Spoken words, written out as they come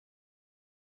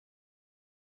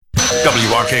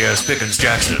WRKS Pickens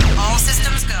Jackson. All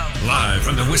systems go. Live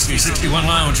from the Whiskey 61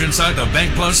 Lounge inside the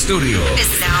Bank Plus studio.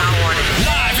 This is Out of Order.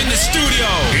 Live in the studio.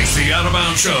 It's the Out of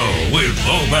Bounds Show with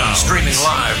Lowbound. Streaming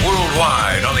live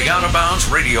worldwide on the Out of Bounds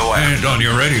radio app. And on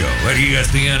your radio at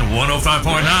ESPN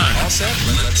 105.9. All set?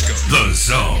 Let's go. The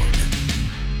Zone.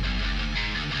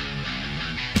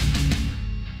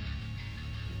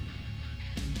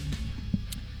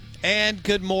 And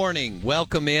good morning.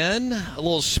 Welcome in. A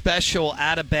little special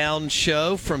Out of Bounds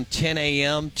show from 10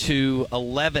 a.m. to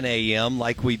 11 a.m.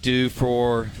 like we do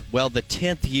for, well, the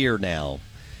 10th year now.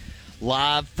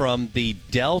 Live from the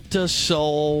Delta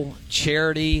Soul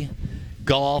charity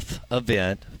golf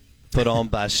event put on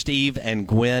by Steve and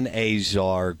Gwen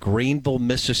Azar, Greenville,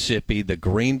 Mississippi, the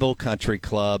Greenville Country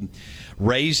Club,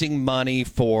 raising money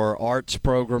for arts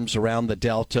programs around the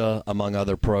Delta, among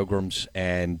other programs.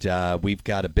 And we've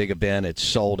got a big event. It's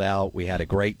sold out. We had a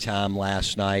great time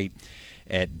last night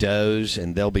at Doe's,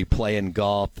 and they'll be playing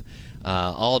golf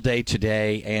all day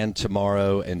today and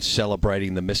tomorrow and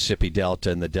celebrating the Mississippi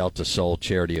Delta and the Delta Soul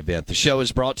charity event. The show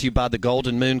is brought to you by the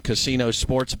Golden Moon Casino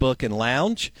Sportsbook and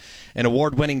Lounge and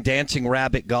award-winning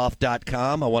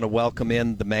DancingRabbitGolf.com. I want to welcome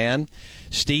in the man,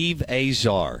 Steve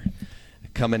Azar,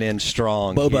 coming in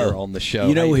strong Bobo, here on the show.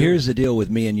 You know, here's the deal with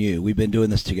me and you. We've been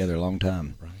doing this together a long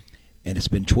time. Right. And it's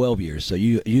been 12 years. So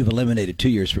you've eliminated 2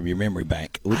 years from your memory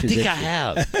bank. I think I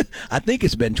have. I think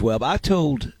it's been 12. I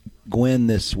told Gwen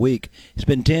this week it's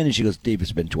been 10, and she goes, Steve,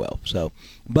 it's been 12. So,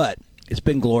 but it's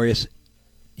been glorious.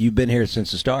 You've been here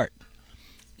since the start,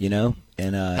 you know.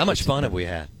 And how much fun have we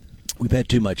had? We've had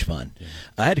too much fun. Yeah.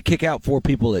 I had to kick out 4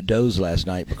 people at Doe's last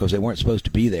night because they weren't supposed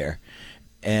to be there,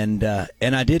 and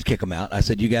I did kick them out. I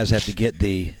said, you guys have to get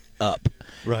the up,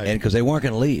 right? And because they weren't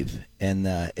going to leave,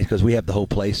 and because we have the whole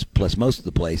place plus most of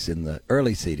the place in the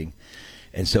early seating.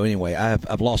 And so anyway,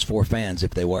 I've lost 4 fans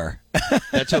if they were.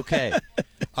 That's okay.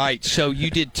 All right, so you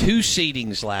did 2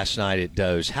 seatings last night at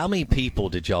Doe's. How many people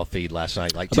did y'all feed last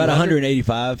night? Like 200? About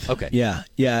 185. Okay. Yeah.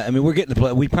 I mean, we're getting the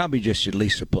play. We probably just should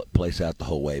lease the place out the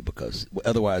whole way because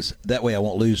otherwise, that way I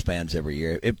won't lose fans every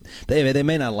year. They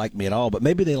may not like me at all, but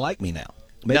maybe they like me now.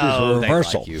 Maybe no, it was a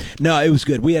reversal. they like you. No, it was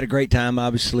good. We had a great time.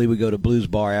 Obviously, we go to Blues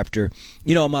Bar after.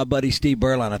 You know, my buddy Steve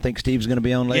Berline. I think Steve's going to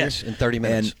be on later. Yes, in 30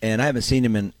 minutes. And I haven't seen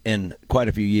him in quite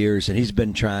a few years, and he's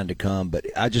been trying to come. But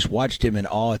I just watched him in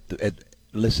awe at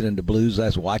listening to blues. I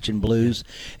was watching blues,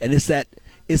 and it's the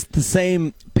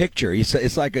same picture.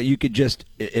 It's like you could just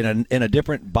in a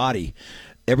different body.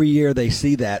 Every year they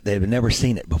see that they've never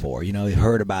seen it before. You know, they've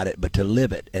heard about it, but to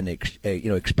live it and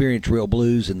experience real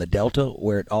blues in the Delta,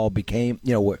 where it all became,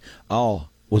 where it all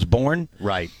was born.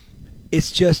 Right.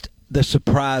 It's just the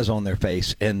surprise on their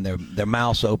face and their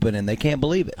mouths open and they can't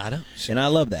believe it. I know, and I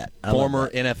love that. Former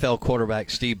NFL quarterback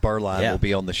Steve Berline will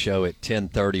be on the show at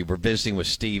 10:30. We're visiting with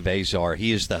Steve Azar.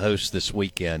 He is the host this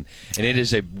weekend, and it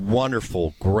is a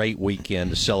wonderful, great weekend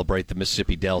to celebrate the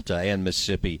Mississippi Delta and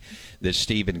Mississippi that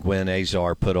Steve and Gwen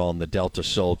Azar put on the Delta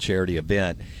Soul charity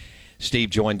event.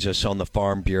 Steve joins us on the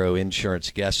Farm Bureau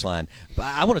Insurance guest line.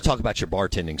 I want to talk about your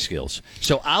bartending skills.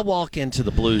 So I walk into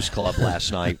the Blues Club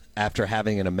last night after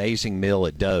having an amazing meal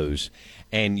at Doe's,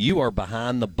 and you are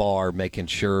behind the bar making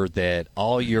sure that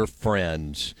all your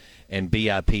friends and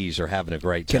VIPs are having a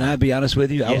great time. Can I be honest with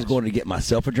you? Yes. I was going to get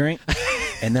myself a drink,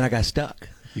 and then I got stuck.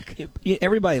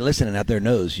 Everybody listening out there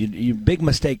knows you big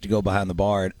mistake to go behind the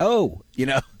bar and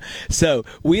so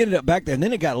we ended up back there, and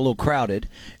then it got a little crowded,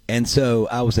 and so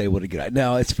I was able to get out.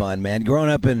 No, it's fun, man. Growing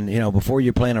up in before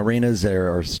you're playing arenas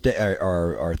or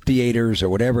theaters or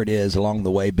whatever it is along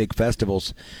the way, big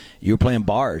festivals, you were playing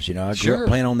bars. I grew up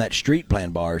playing on that street,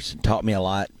 playing bars. It taught me a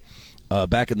lot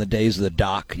back in the days of the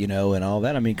dock, and all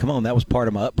that. I mean, come on, that was part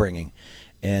of my upbringing,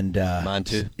 and mine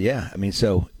too. Yeah, I mean,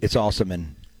 so it's awesome,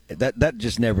 and that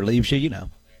just never leaves you,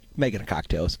 Making a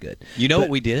cocktail is good. What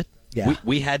we did? Yeah.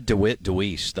 We had DeWitt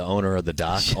DeWeese, the owner of the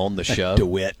dock, on the show.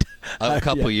 DeWitt. A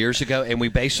couple of years ago, and we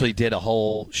basically did a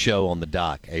whole show on the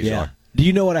dock, Azar. Yeah. Do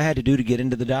you know what I had to do to get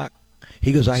into the dock?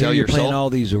 He goes, I hear you're playing soul? all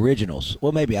these originals.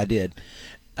 Well, maybe I did.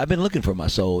 I've been looking for my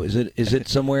soul. Is it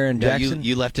somewhere in Jackson?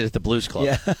 You left it at the Blues Club.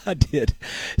 Yeah, I did.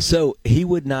 So he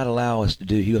would not allow us to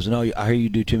do. He goes, no, I hear you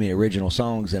do too many original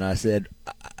songs, and I said,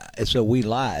 so we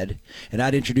lied, and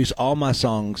I'd introduce all my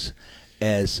songs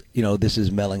as this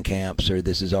is Mellencamp's or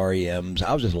this is REM's.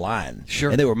 I was just lying. Sure.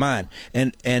 And they were mine.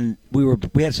 And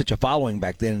we had such a following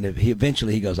back then. And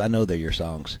eventually he goes, I know they're your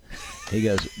songs. He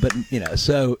goes, but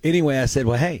so anyway, I said,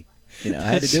 well, hey, You know, I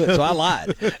had to do it, so I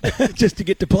lied just to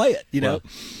get to play it. You know,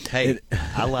 hey,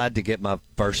 I lied to get my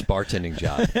first bartending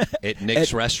job at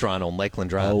Nick's Restaurant on Lakeland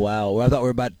Drive. Oh wow! Well, I thought we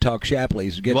were about to talk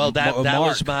Shapley's. Well, that Mark,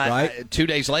 was my. right? 2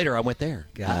 days later, I went there.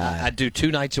 I do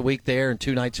 2 nights a week there and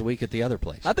 2 nights a week at the other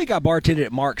place. I think I bartended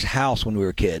at Mark's house when we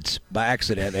were kids by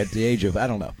accident at the age of, I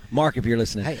don't know. Mark, if you're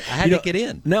listening. Hey, I had to get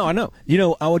in. No, I know. You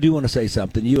know, I do want to say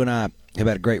something. You and I have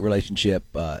had a great relationship.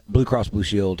 Blue Cross Blue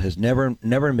Shield has never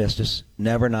missed us,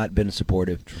 never not been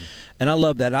supportive. True. And I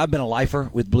love that. I've been a lifer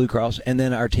with Blue Cross, and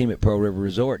then our team at Pearl River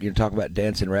Resort. You know, talk about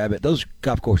Dancing Rabbit. Those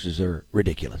golf courses are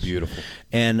ridiculous. Beautiful.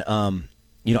 And,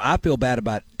 you know, I feel bad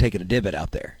about taking a divot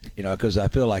out there, you know, because I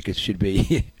feel like it should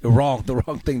be the wrong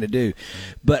thing to do.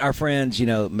 But our friends, you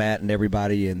know, Matt and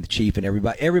everybody and the chief and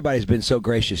everybody's been so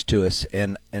gracious to us,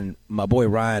 and my boy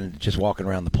Ryan just walking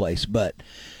around the place. But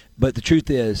the truth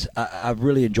is, I've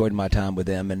really enjoyed my time with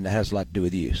them, and it has a lot to do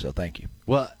with you, so thank you.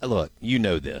 Well, look, you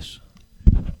know this.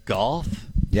 Golf,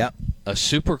 yep, a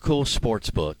super cool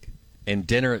sports book, and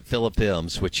dinner at Philip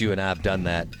M's, which you and I have done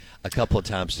that a couple of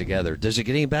times together. Does it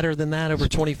get any better than that over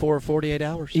 24 or 48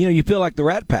 hours? You know, you feel like the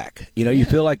Rat Pack. You know, you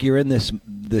feel like you're in this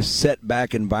set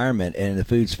back environment, and the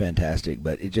food's fantastic,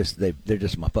 but they're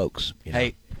just my folks. You know?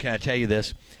 Hey, can I tell you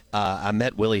this? I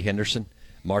met Willie Henderson,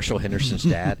 Marshall Henderson's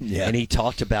dad, yeah. And he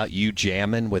talked about you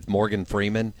jamming with Morgan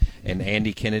Freeman and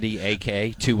Andy Kennedy,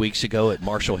 a.k.a. 2 weeks ago at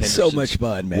Marshall Henderson's so much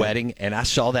fun, man. wedding, and I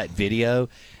saw that video,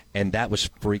 and that was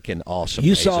freaking awesome.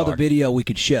 You saw Azar. the video we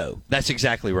could show. That's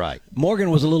exactly right. Morgan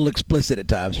was a little explicit at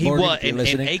times. He Morgan, was, if you're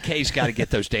listening. and AK's got to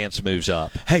get those dance moves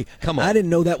up. Hey, come on! I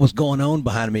didn't know that was going on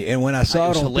behind me, and when I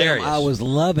saw it on hilarious. film, I was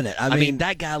loving it. I mean,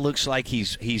 that guy looks like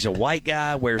he's a white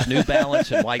guy, wears New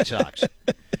Balance and white socks.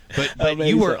 But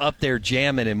you were up there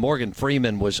jamming, and Morgan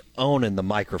Freeman was owning the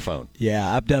microphone.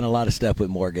 Yeah, I've done a lot of stuff with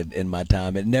Morgan in my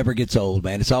time. It never gets old,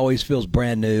 man. It always feels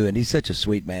brand new, and he's such a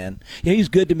sweet man. You know, he's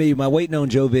good to me. My Waiting on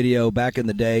Joe video back in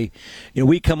the day, you know,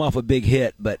 we come off a big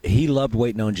hit, but he loved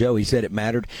Waiting on Joe. He said it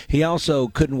mattered. He also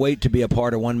couldn't wait to be a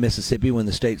part of One Mississippi when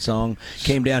the state song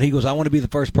came down. He goes, I want to be the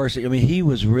first person. I mean, he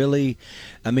was really,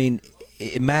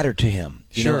 it mattered to him.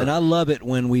 You know? And I love it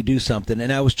when we do something.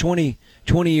 And I was 20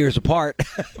 years apart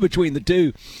between the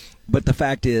two. But the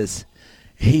fact is,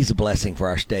 he's a blessing for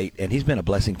our state, and he's been a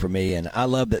blessing for me. And I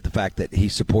love the fact that he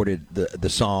supported the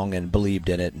song and believed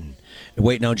in it. And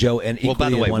Waiting on Joe. And well, by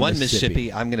the way, One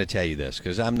Mississippi, I'm going to tell you this,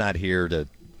 because I'm not here to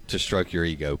stroke your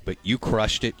ego, but you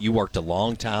crushed it. You worked a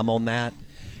long time on that,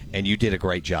 and you did a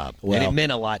great job. Well, and it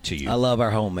meant a lot to you. I love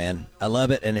our home, man. I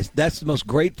love it, and that's the most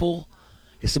grateful.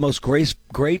 It's the most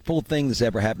grateful thing that's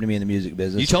ever happened to me in the music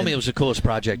business. You told me it was the coolest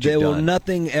project you've done. There will done.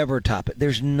 nothing ever top it.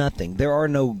 There's nothing. There are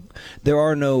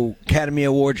no Academy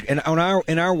Awards. And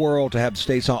in our world, to have the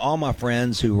state song, all my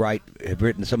friends who have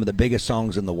written some of the biggest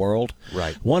songs in the world.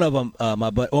 Right. One of them,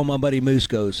 my buddy Moose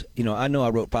goes, you know, I know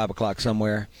I wrote 5 O'Clock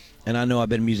Somewhere, and I know I've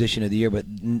been Musician of the Year, but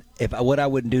what I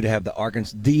wouldn't do to have the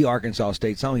Arkansas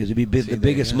State song is it'd be the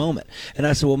biggest moment. And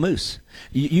I said, well, Moose,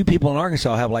 you people in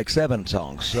Arkansas have like 7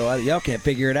 songs, so y'all can't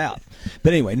figure it out.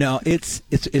 But anyway, no, it's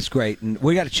great, and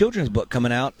we got a children's book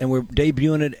coming out, and we're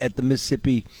debuting it at the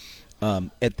Mississippi.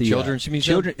 At the Children's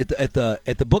Museum? at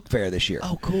the book fair this year.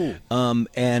 Oh, cool!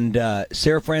 And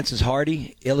Sarah Frances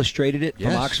Hardy illustrated it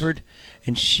from Oxford,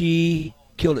 and she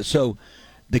killed it. So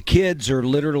the kids are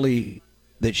literally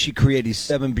that she created. These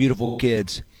 7 beautiful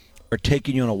kids are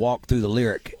taking you on a walk through the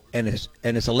lyric, and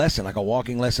it's a lesson, like a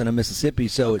walking lesson in Mississippi.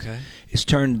 So it's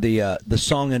turned the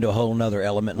song into a whole nother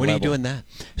element. When are you doing that?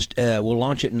 We'll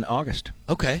launch it in August.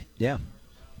 Okay. Yeah.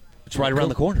 It's right around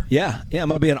the corner. Yeah, I'm going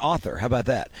to be an author. How about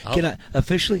that? Oh. Can I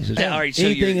officially? All right, so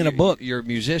anything in a book. You're a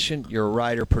musician, you're a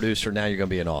writer, producer, now you're going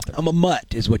to be an author. I'm a mutt,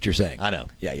 is what you're saying. I know.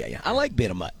 Yeah. I like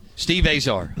being a mutt. Steve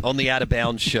Azar on the Out of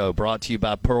Bounds Show, brought to you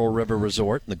by Pearl River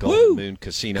Resort and the Golden Moon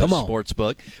Casino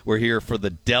Sportsbook. We're here for the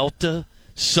Delta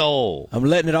Soul. I'm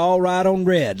letting it all ride on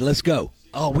red. Let's go.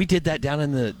 Oh, we did that down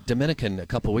in the Dominican a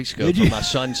couple of weeks ago for my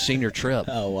son's senior trip.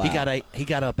 Oh, wow. He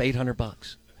got up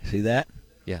 $800. See that?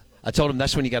 Yeah. I told him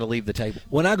that's when you got to leave the table.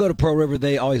 When I go to Pearl River,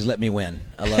 they always let me win.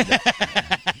 I love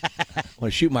that. When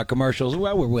I shoot my commercials,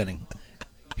 well, we're winning.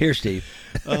 Here, Steve.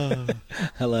 I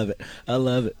love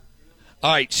it.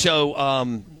 All right, so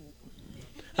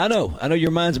I know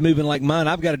your mind's moving like mine.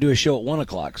 I've got to do a show at 1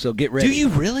 o'clock, so get ready. Do you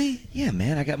really? Yeah,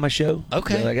 man. I got my show.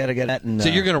 Okay. So I got to get that. And, so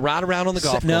you're going to ride around on the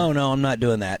golf course? No, I'm not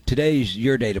doing that. Today's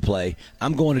your day to play.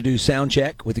 I'm going to do sound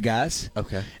check with the guys.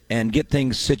 Okay. And get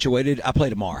things situated. I play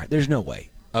tomorrow. There's no way.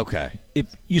 Okay. If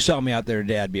you saw me out there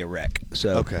today, I'd be a wreck.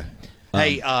 So okay.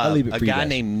 Hey, I'll leave it a for you guy guys.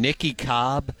 named Nicky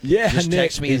Cobb just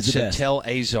texted me and said, best. "Tell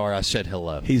Azar I said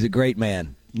hello." He's a great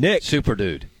man. Nick, super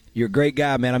dude. You're a great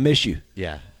guy, man. I miss you.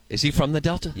 Yeah. Is he from the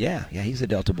Delta? Yeah, he's a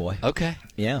Delta boy. Okay.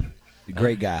 Yeah,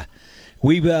 great guy.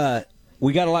 We got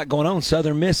a lot going on.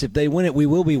 Southern Miss, if they win it, we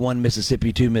will be 1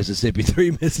 Mississippi, 2 Mississippi,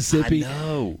 3 Mississippi.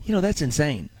 I know. That's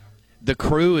insane. The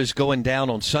Crew is going down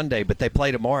on Sunday, but they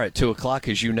play tomorrow at 2 o'clock,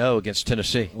 as you know, against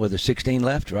Tennessee. Well, there's 16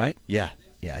 left, right? Yeah.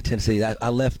 Yeah, Tennessee. I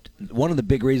left. One of the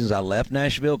big reasons I left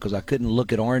Nashville because I couldn't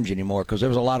look at orange anymore because there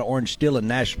was a lot of orange still in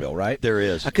Nashville, right? There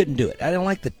is. I couldn't do it. I didn't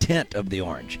like the tint of the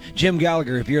orange. Jim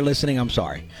Gallagher, if you're listening, I'm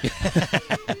sorry.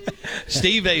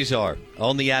 Steve Azar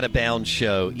on the Out of Bounds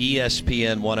Show,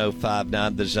 ESPN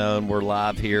 105.9 The Zone. We're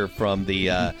live here from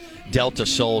the Delta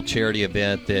Soul charity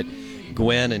event that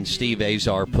Gwen and Steve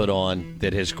Azar put on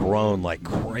that has grown like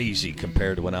crazy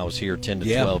compared to when I was here 10 to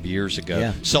 12 years ago.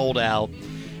 Yeah. Sold out.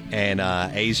 And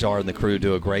Azar and the Crew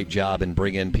do a great job in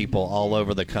bringing people all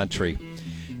over the country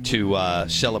to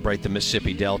celebrate the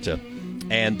Mississippi Delta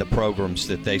and the programs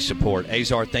that they support.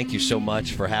 Azar, thank you so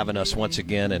much for having us once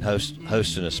again and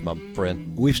hosting us, my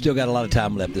friend. We've still got a lot of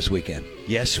time left this weekend.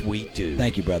 Yes, we do.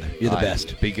 Thank you, brother. You're the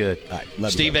best. Be good. All right,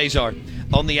 love Steve you, Azar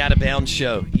on the Out of Bounds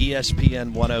Show,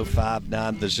 ESPN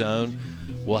 105.9 The Zone.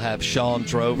 We'll have Sean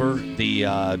Drover,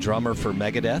 the drummer for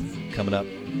Megadeth, coming up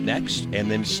next, and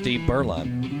then Steve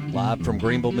Berline, live from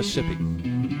Greenville, Mississippi.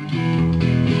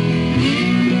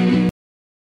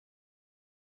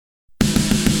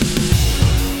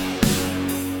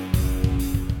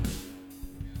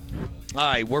 All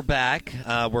right, we're back.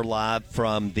 We're live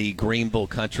from the Greenville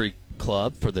Country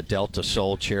Club for the Delta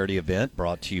Soul charity event,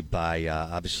 brought to you by,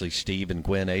 obviously, Steve and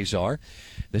Gwen Azar.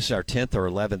 This is our 10th or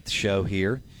 11th show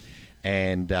here,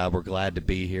 and we're glad to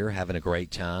be here, having a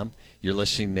great time. You're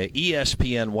listening to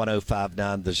ESPN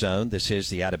 105.9 The Zone. This is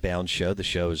the Out of Bounds Show. The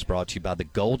show is brought to you by the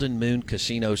Golden Moon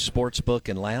Casino Sportsbook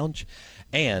and Lounge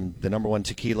and the #1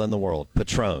 tequila in the world,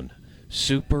 Patron.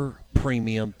 Super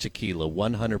premium tequila,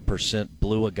 100%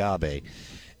 blue agave.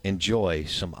 Enjoy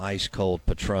some ice-cold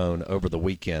Patron over the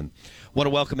weekend. Want to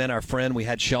welcome in our friend. We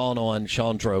had Sean on,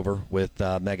 Sean Drover with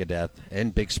Megadeth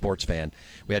and big sports fan.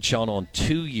 We had Sean on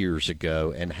 2 years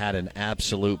ago and had an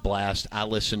absolute blast. I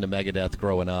listened to Megadeth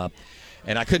growing up,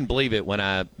 and I couldn't believe it when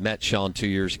I met Sean 2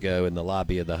 years ago in the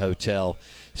lobby of the hotel.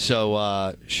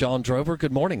 So, Sean Drover,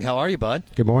 good morning. How are you, bud?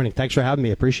 Good morning. Thanks for having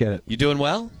me. Appreciate it. You doing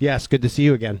well? Yes, good to see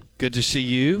you again. Good to see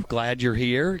you. Glad you're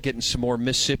here, getting some more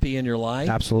Mississippi in your life.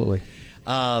 Absolutely.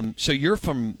 So you're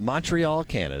from Montreal,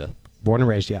 Canada. Born and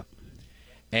raised, yeah.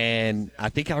 And I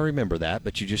think I remember that,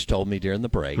 but you just told me during the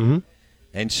break. Mm-hmm.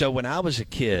 And so when I was a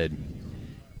kid,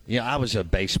 I was a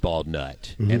baseball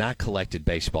nut, and I collected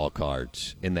baseball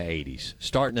cards in the 80s.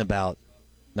 Starting about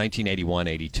 1981,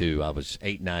 82, I was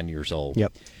 8, 9 years old.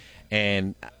 Yep.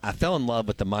 And I fell in love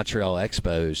with the Montreal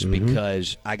Expos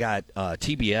because I got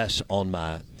TBS on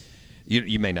my –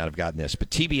 you may not have gotten this,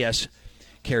 but TBS –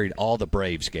 carried all the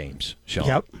Braves games, Sean.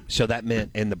 Yep. So that meant,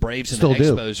 and the Braves and Still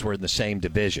the Expos were in the same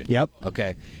division. Yep.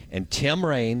 Okay. And Tim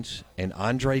Raines and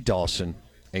Andre Dawson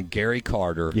and Gary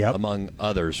Carter, among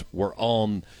others, were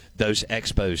on those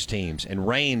Expos teams. And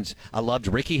Raines, I loved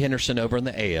Ricky Henderson over in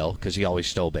the AL because he always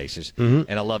stole bases.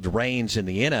 And I loved Raines in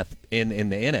the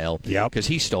NL because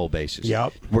he stole bases.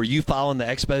 Yep. Were you following the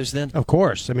Expos then? Of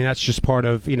course. I mean, that's just part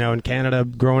of, in Canada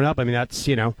growing up. I mean, that's,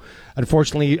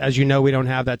 unfortunately, as you know, we don't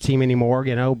have that team anymore,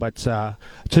 but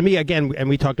to me, again, and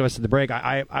we talked about this at the break,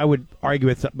 I would argue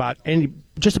with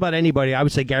just about anybody. I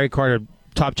would say Gary Carter,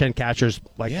 top 10 catchers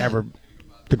ever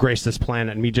to grace this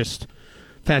planet. I mean, just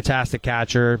fantastic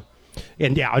catcher.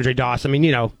 And, Andre Dawson, I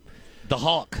mean, The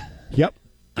Hawk. Yep.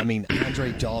 I mean,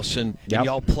 Andre Dawson. And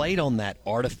y'all played on that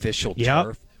artificial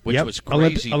turf, which was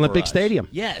crazy Olympic for us. Stadium.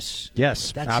 Yes.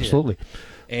 Yes, That's absolutely.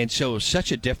 And so it was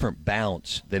such a different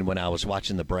bounce than when I was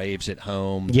watching the Braves at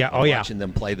home. Yeah, watching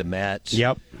them play the Mets.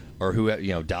 Yep. Or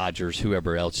Dodgers,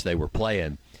 whoever else they were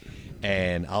playing.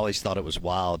 And I always thought it was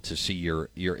wild to see your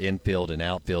infield and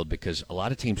outfield because a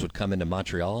lot of teams would come into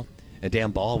Montreal and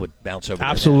damn ball would bounce over.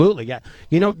 Absolutely, yeah.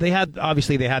 They had the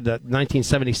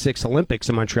 1976 Olympics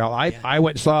in Montreal. I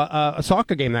went and saw a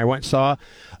soccer game there. I went and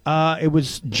saw it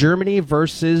was Germany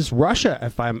versus Russia,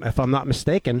 if I'm not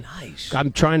mistaken. Nice.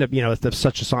 I'm trying to, it's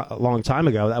such a long time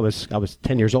ago. I was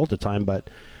 10 years old at the time, but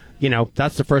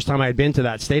that's the first time I had been to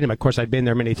that stadium. Of course, I'd been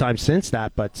there many times since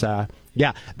that, but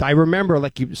yeah, I remember,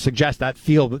 like you suggest, that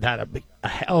field had a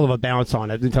hell of a bounce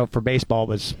on it. Until for baseball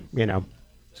was,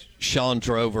 Sean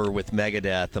Drover with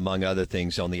Megadeth, among other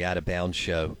things, on the Out of Bounds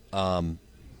show.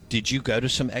 Did you go to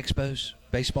some Expos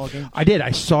baseball games? I did.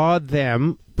 I saw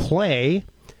them play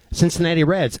Cincinnati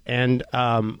Reds and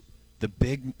the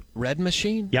big red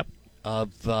machine. Yep.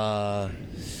 Of I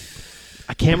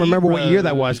can't remember what year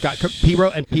that was. Got P.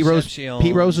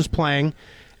 Rose was playing,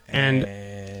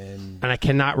 and and I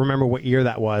cannot remember what year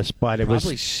that was, but it was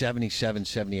probably 77,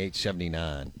 78,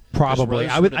 79. probably.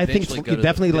 I think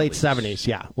definitely late 70s.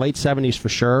 Yeah, late 70s for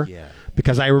sure. Yeah.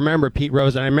 Because I remember Pete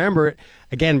Rose, and I remember it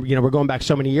again. We're going back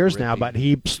so many years now, but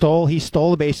he stole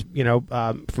the base,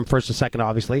 from first to second,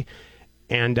 obviously,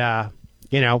 and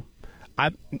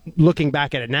I'm looking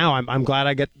back at it now. I'm glad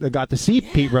I got to see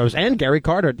Pete Rose and Gary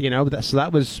Carter. So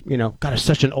that was God, it's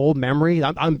such an old memory.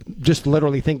 I'm just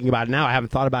literally thinking about it now. I haven't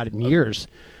thought about it in years.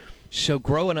 So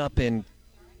growing up in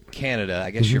Canada,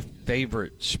 I guess your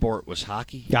favorite sport was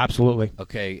hockey? Yeah, absolutely.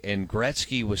 Okay, and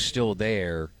Gretzky was still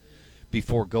there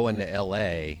before going to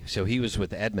L.A., so he was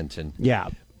with Edmonton. Yeah.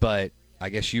 But I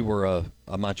guess you were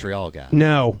a Montreal guy.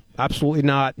 No, absolutely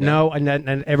not. No, and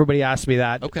everybody asked me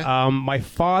that. Okay. My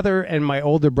father and my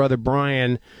older brother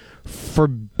Brian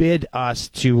forbid us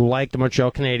to like the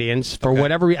Montreal Canadiens for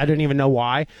whatever reason. I don't even know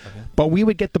why. Okay. But we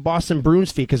would get the Boston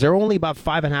Bruins feed because they're only about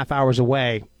 5.5 hours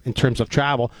away in terms of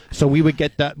travel. So we would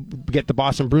get the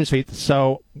Boston Bruins feed.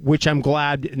 So, which I'm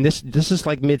glad. And this is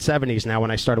like mid 70s now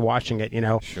when I started watching it.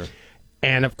 Sure.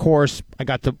 And of course, I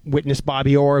got to witness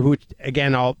Bobby Orr, who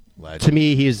again, to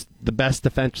me, he's the best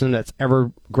defenseman that's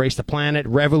ever graced the planet.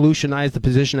 Revolutionized the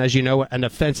position, as you know, an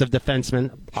offensive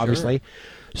defenseman, obviously. Sure.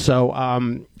 So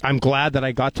I'm glad that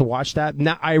I got to watch that.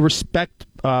 Now I respect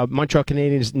Montreal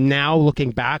Canadiens now,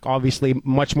 looking back, obviously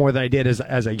much more than I did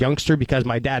as a youngster because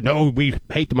my dad. No, we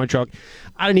hate the Montreal.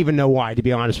 I don't even know why, to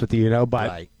be honest with you. But.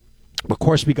 Right. Of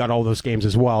course, we got all those games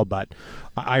as well, but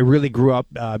I really grew up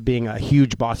being a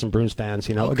huge Boston Bruins fan.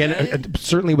 Again,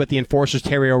 certainly with the enforcers,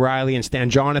 Terry O'Reilly and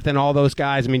Stan Jonathan, all those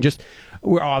guys. I mean,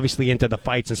 we're obviously into the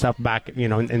fights and stuff back,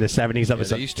 in the 70s. That was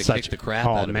they used to kick the crap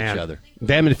out of each other.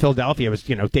 Them in Philadelphia was,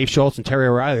 Dave Schultz and Terry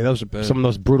O'Reilly. Those were some of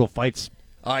those brutal fights.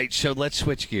 All right, so let's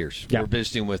switch gears. Yeah. We're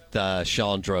visiting with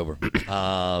Sean Drover,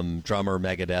 drummer,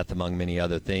 Megadeth, among many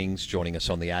other things, joining us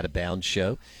on the Out of Bounds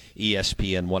show,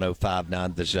 ESPN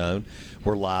 105.9 The Zone.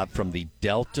 We're live from the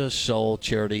Delta Soul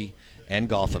Charity and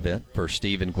Golf event for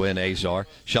Steve and Gwen Azar.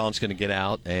 Sean's going to get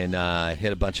out and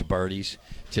hit a bunch of birdies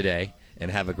today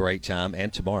and have a great time,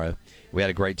 and tomorrow. We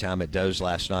had a great time at Doe's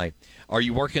last night. Are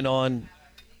you working on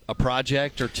a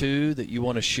project or two that you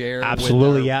want to share?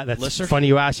 Absolutely, with yeah. That's listener? Funny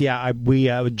you ask. Yeah, we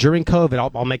during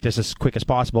COVID, I'll make this as quick as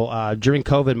possible. During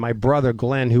COVID, my brother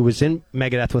Glenn, who was in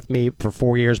Megadeth with me for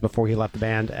 4 years before he left the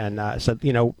band, and said,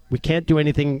 we can't do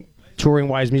anything touring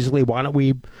wise musically. Why don't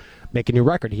we make a new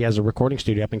record? He has a recording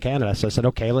studio up in Canada, so I said,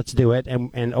 okay, let's do it.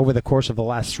 And over the course of the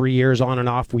last 3 years, on and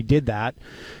off, we did that.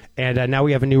 And now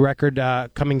we have a new record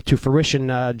coming to fruition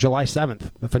July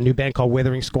 7th with a new band called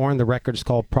Withering Scorn. The record is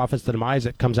called Prophets to Demise.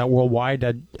 It comes out worldwide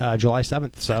July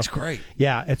 7th. So that's great.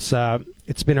 Yeah,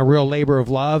 it's been a real labor of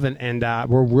love, and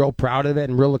we're real proud of it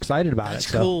and real excited about that's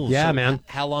it. That's cool. Yeah, so man.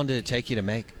 How long did it take you to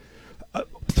make?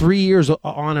 3 years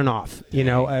on and off,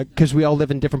 because we all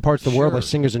live in different parts of the world. Our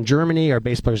singers in Germany, our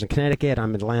bass players in Connecticut, I'm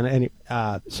in Atlanta.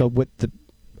 And, so with the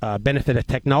benefit of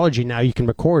technology now, you can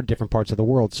record different parts of the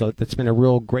world. So it's been a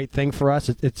real great thing for us.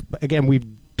 It's again, we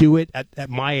do it at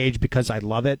my age because I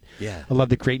love it. Yeah. I love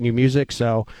to create new music.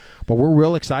 So, but we're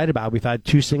real excited about it. We've had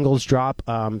 2 singles drop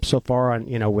so far on,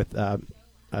 with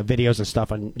videos and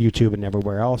stuff on YouTube and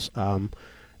everywhere else.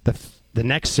 The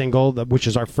next single, which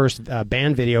is our first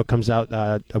band video, comes out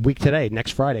a week today.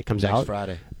 Next Friday comes out. Next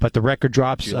Friday. But the record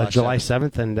drops July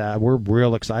 7th, and we're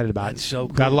real excited about it. That's so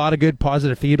cool. Got a lot of good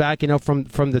positive feedback,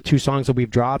 from the 2 songs that we've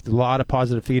dropped. A lot of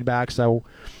positive feedback, so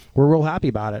we're real happy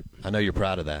about it. I know you're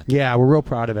proud of that. Yeah, we're real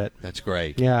proud of it. That's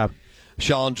great. Yeah.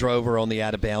 Sean Drover on the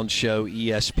Out of Bounds show,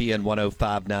 ESPN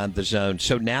 105.9 The Zone.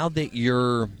 So now that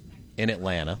you're in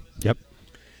Atlanta, yep.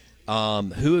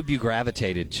 Who have you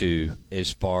gravitated to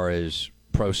as far as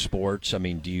pro sports? I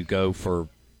mean, do you go for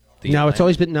the No, Atlanta? it's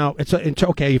always been it's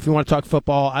okay. If you want to talk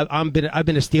football, I've been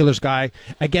a Steelers guy.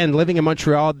 Again, living in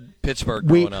Montreal, Pittsburgh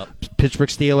growing up. Pittsburgh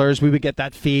Steelers, we would get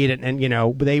that feed, and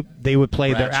they would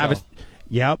play Bradshaw.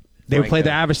 They would play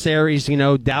their adversaries,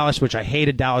 Dallas, which I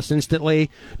hated Dallas instantly.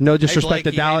 No disrespect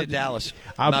to Dallas.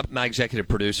 My executive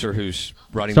producer, who's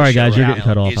running Sorry, the show guys, you're right getting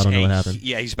now, cut off. I don't know what happened.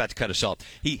 Yeah, he's about to cut us off.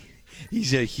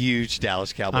 He's a huge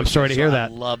Dallas Cowboys. I'm sorry to hear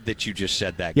that. I love that you just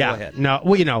said that. Yeah. Go ahead. No,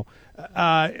 well,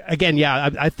 again,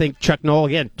 yeah, I think Chuck Noll,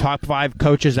 again, top 5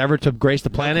 coaches ever to grace the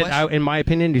planet. In my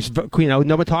opinion, he's, no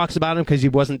one talks about him because he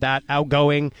wasn't that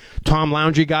outgoing Tom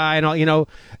Laundrie guy and all.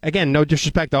 Again, no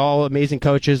disrespect to all amazing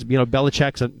coaches.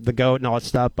 Belichick's the GOAT and all that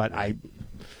stuff, but I'm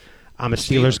a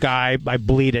Steelers guy. I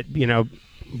bleed it,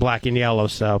 black and yellow.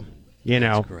 So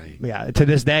That's great. Yeah, to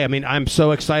this day, I mean, I'm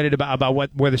so excited about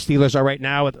where the Steelers are right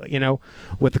now.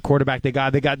 With the quarterback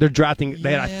they're drafting.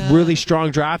 They had a really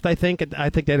strong draft. I think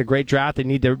they had a great draft. They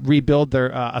need to rebuild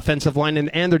their offensive line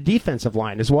and their defensive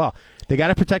line as well. They got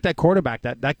to protect that quarterback.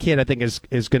 That kid, I think,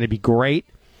 is going to be great.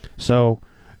 So.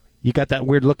 You got that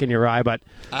weird look in your eye, but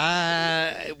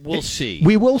we'll see.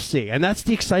 We will see, and that's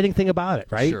the exciting thing about it,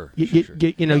 right? Sure.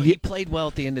 He played well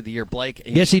at the end of the year. Blake.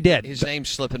 Yes, he did. His name's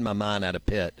slipping my mind out of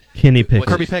Pitt. Kenny Pickett.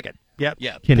 Kirby Pickett. Yep.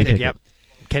 Yeah. Kenny Pickett. Yep.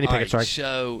 Kenny Pickett. Sorry.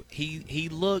 So he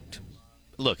looked.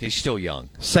 Look, he's still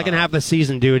young. Second half of the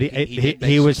season, dude.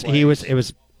 He was. It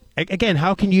was. Again,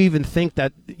 how can you even think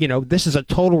that, this is a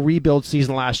total rebuild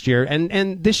season last year,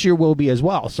 and this year will be as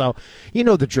well. So, you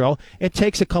know the drill. It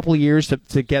takes a couple of years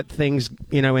to get things,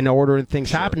 in order and things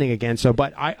happening again. So,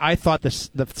 but I thought the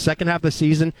second half of the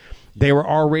season, they were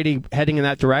already heading in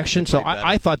that direction. So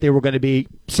I thought they were going to be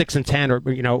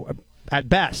 6-10 or, at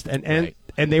best. And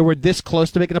they were this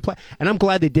close to making a play. And I'm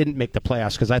glad they didn't make the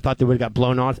playoffs because I thought they would have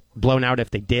got blown out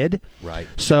if they did. Right.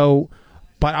 So...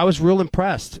 But I was real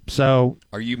impressed. So,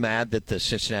 are you mad that the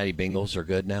Cincinnati Bengals are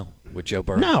good now with Joe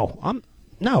Burrow? No, I'm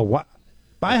not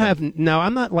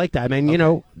like that. I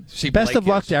mean, best of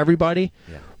luck to everybody.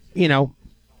 Yeah.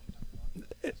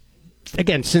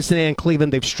 Again, Cincinnati and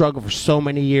Cleveland, they've struggled for so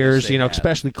many years. Yes,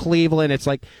 especially Cleveland. It's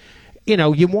like,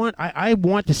 I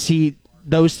want to see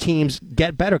those teams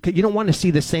get better. You don't want to see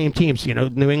the same teams.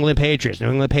 New England Patriots.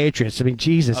 I mean,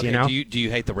 Jesus. Okay, do you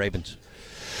hate the Ravens?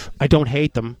 I don't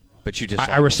hate them. But you just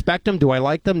I respect them. Do I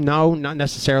like them? No, not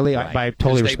necessarily. Right. I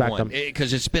totally respect them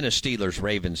because it's been a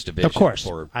Steelers-Ravens division. Of course.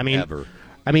 Forever.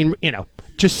 I mean,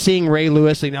 just seeing Ray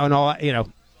Lewis, and all,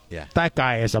 yeah. That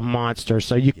guy is a monster.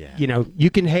 So you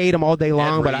can hate him all day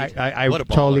long, but I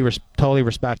totally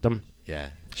respect him. Yeah.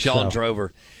 Sean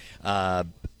Drover,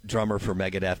 drummer for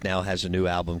Megadeth, now has a new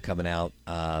album coming out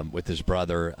with his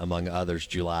brother, among others,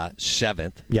 July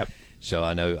 7th. Yep. So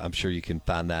I'm sure you can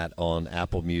find that on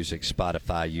Apple Music,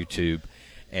 Spotify, YouTube,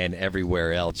 and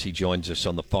everywhere else. He joins us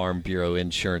on the Farm Bureau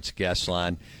Insurance guest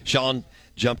line. Sean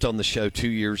jumped on the show 2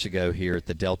 years ago here at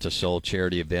the Delta Soul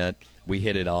charity event. We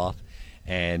hit it off,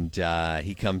 and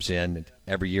he comes in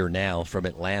every year now from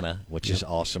Atlanta, which is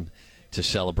awesome, to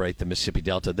celebrate the Mississippi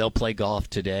Delta. They'll play golf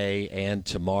today and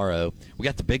tomorrow. We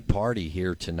got the big party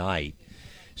here tonight.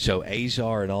 So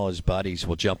Azar and all his buddies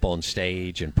will jump on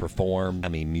stage and perform. I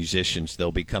mean, musicians,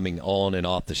 they'll be coming on and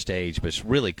off the stage, but it's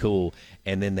really cool.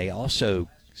 And then they also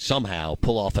somehow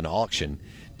pull off an auction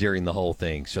during the whole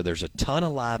thing. So there's a ton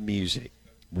of live music.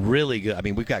 Really good. I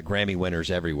mean, we've got Grammy winners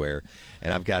everywhere.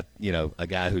 And I've got, a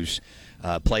guy who's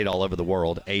played all over the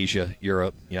world, Asia,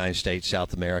 Europe, United States,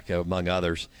 South America, among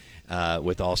others.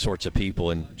 With all sorts of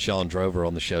people, and Sean Drover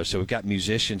on the show. So we've got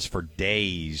musicians for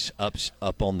days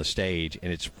up on the stage,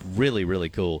 and it's really, really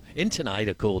cool. Isn't tonight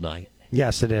a cool night?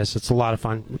 Yes, it is. It's a lot of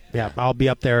fun. Yeah, I'll be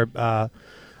up there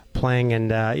playing,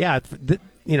 and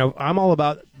I'm all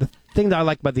about the thing that I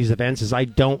like about these events is I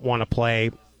don't want to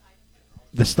play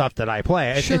the stuff that I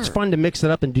play. Sure. It's fun to mix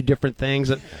it up and do different things.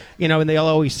 And they'll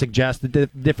always suggest the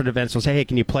different events. They'll say, hey,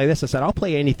 can you play this? I said, I'll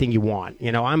play anything you want.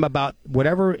 I'm about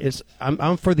whatever is,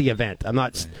 I'm for the event. I'm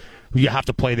not, you have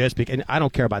to play this, because I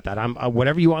don't care about that. I'm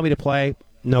whatever you want me to play,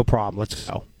 no problem. Let's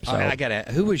go. So, all right, I got to,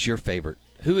 who is your favorite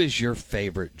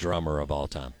drummer of all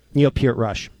time? Neil Peart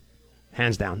Rush.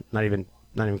 Hands down. Not even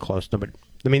close. Nobody.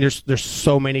 I mean, there's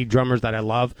so many drummers that I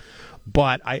love.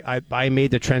 But I made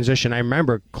the transition. I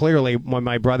remember clearly when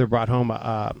my brother brought home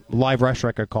a live Rush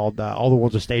record called All the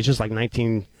World's a Stages, like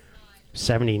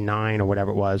 1979 or whatever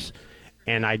it was.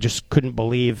 And I just couldn't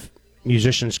believe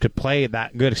musicians could play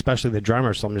that good, especially the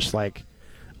drummer. So I'm just like,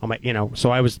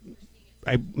 so I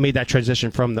made that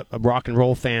transition from the rock and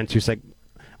roll fan to like,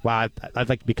 wow, I'd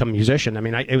like to become a musician. I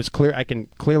mean, it was clear. I can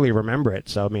clearly remember it.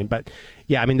 So, I mean, but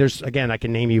yeah, I mean, I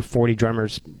can name you 40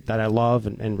 drummers that I love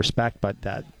and respect, but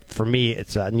for me,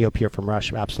 it's Neil Peart from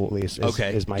Rush. Absolutely, is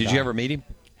my. Did guy. you ever meet him?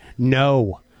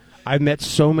 No, I've met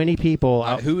so many people.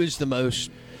 Who is the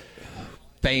most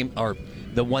or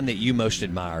the one that you most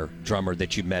admire drummer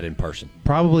that you met in person?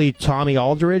 Probably Tommy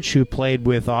Aldridge, who played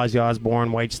with Ozzy Osbourne,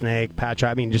 Whitesnake, Pat.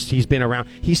 I mean, he's been around.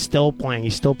 He's still playing. He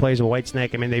still plays with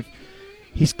Whitesnake. I mean,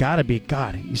 he's got to be,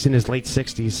 he's in his late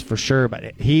 60s for sure,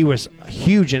 but he was a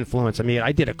huge influence. I mean,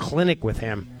 I did a clinic with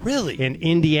him. Really? In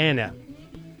Indiana.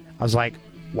 I was like,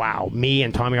 wow, me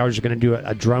and Tommy Aldridge are going to do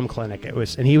a drum clinic.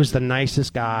 And he was the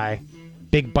nicest guy,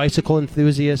 big bicycle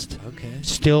enthusiast,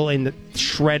 still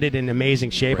shredded in amazing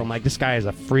shape. Right. I'm like, this guy is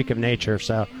a freak of nature.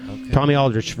 So Tommy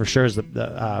Aldridge for sure is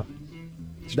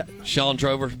Sean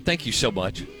Drover, thank you so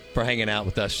much for hanging out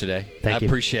with us today. Thank you. I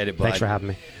appreciate it, bud. Thanks for having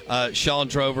me. Sean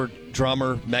Drover,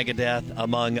 drummer, Megadeth,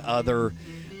 among other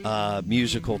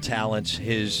musical talents.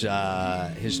 His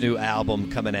new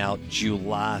album coming out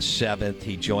July 7th.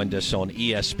 He joined us on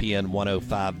ESPN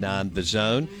 105.9 The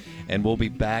Zone, and we'll be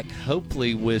back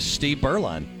hopefully with Steve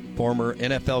Berline, former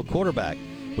NFL quarterback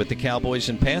with the Cowboys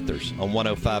and Panthers on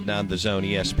 105.9 The Zone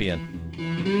ESPN.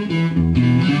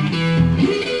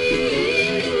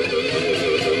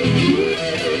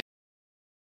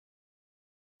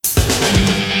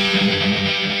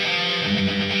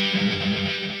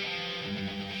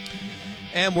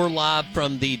 And we're live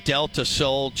from the Delta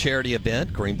Soul charity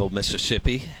event, Greenville,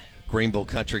 Mississippi. Greenville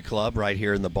Country Club right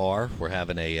here in the bar. We're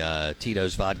having a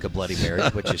Tito's Vodka Bloody Mary,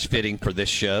 which is fitting for this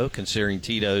show, considering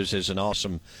Tito's is an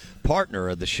awesome partner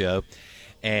of the show.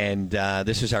 And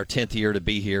this is our 10th year to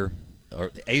be here.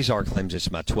 Or Azar claims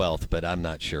it's my 12th, but I'm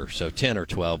not sure. So 10 or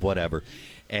 12, whatever.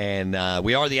 And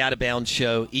we are the Out of Bounds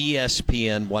Show,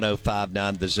 ESPN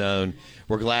 105.9 The Zone.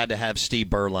 We're glad to have Steve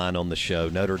Berline on the show,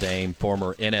 Notre Dame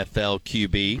former NFL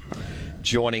QB,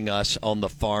 joining us on the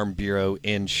Farm Bureau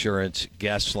Insurance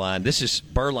guest line. This is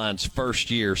Berline's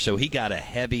first year, so he got a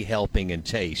heavy helping and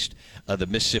taste of the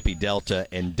Mississippi Delta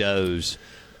and Does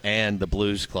and the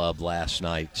Blues Club last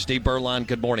night. Steve Berline,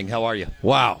 good morning. How are you?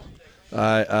 Wow.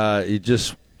 You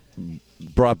just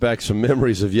brought back some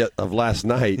memories of last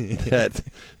night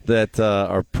that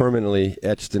are permanently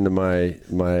etched into my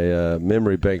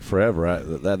memory bank forever.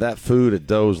 That food at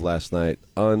Doe's last night,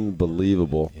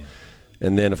 unbelievable. Yeah.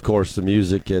 And then, of course, the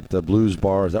music at the Blues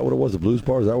Bar. Is that what it was, the Blues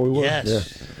Bar? Is that where we were?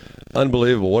 Yes. Yeah.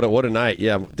 Unbelievable. What a night.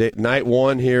 Yeah, night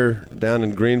one here down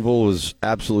in Greenville was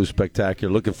absolutely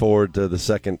spectacular. Looking forward to the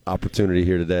second opportunity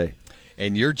here today.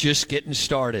 And you're just getting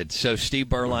started. So Steve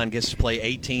Berline gets to play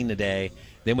 18 today.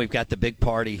 Then we've got the big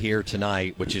party here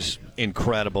tonight, which is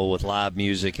incredible with live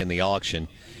music and the auction.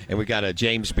 And we've got a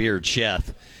James Beard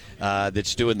chef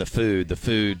that's doing the food. The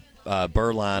food,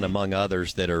 Berline, among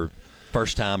others, that are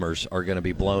first-timers are going to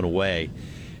be blown away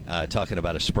talking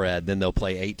about a spread. Then they'll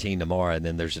play 18 tomorrow, and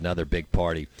then there's another big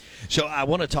party. So I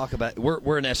want to talk about –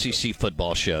 we're an SEC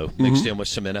football show mixed in with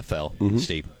some NFL,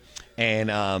 Steve.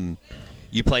 And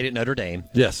you played at Notre Dame.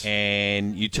 Yes.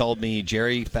 And you told me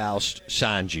Jerry Faust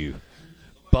signed you.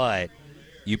 But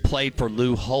you played for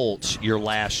Lou Holtz your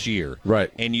last year. Right.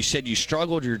 And you said you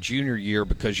struggled your junior year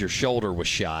because your shoulder was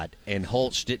shot, and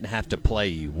Holtz didn't have to play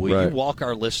you. Will you walk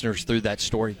our listeners through that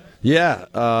story? Yeah.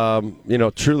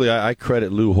 Truly, I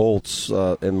credit Lou Holtz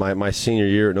in my senior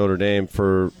year at Notre Dame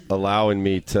for allowing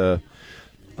me to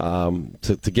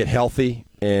get healthy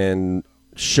and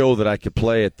show that I could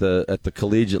play at the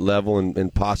collegiate level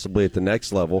and possibly at the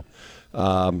next level.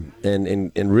 And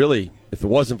really, if it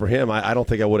wasn't for him, I don't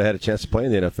think I would have had a chance to play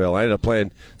in the NFL. I ended up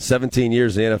playing 17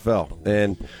 years in the NFL.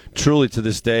 And truly to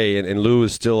this day, and Lou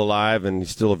is still alive, and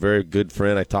he's still a very good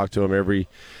friend. I talk to him every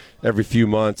few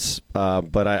months.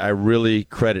 But I really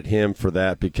credit him for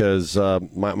that because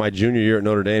my junior year at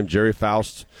Notre Dame, Jerry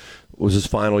Faust was his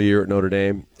final year at Notre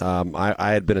Dame.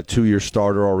 I had been a 2-year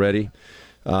starter already.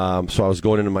 So I was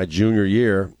going into my junior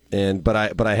year, but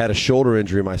I had a shoulder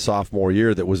injury my sophomore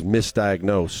year that was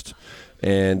misdiagnosed.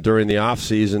 And during the off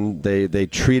season, they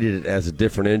treated it as a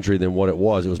different injury than what it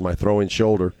was. It was my throwing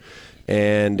shoulder.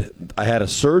 And I had a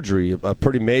surgery, a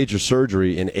pretty major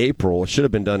surgery in April. It should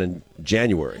have been done in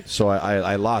January. So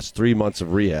I lost 3 months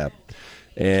of rehab.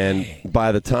 And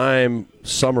by the time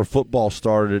summer football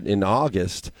started in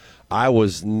August, I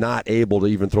was not able to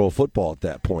even throw a football at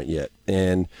that point yet.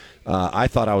 And I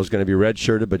thought I was going to be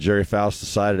redshirted, but Jerry Faust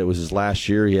decided it was his last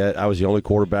year. I was the only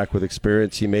quarterback with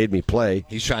experience. He made me play.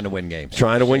 He's trying to win games.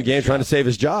 Trying to save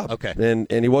his job. Okay.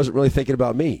 And he wasn't really thinking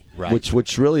about me, right.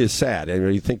 which really is sad.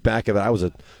 And you think back of it, I was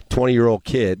a 20-year-old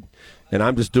kid, and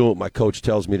I'm just doing what my coach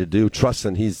tells me to do,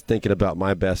 trusting he's thinking about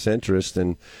my best interest.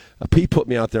 And Pete put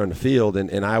me out there on the field,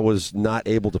 and I was not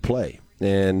able to play.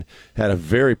 And had a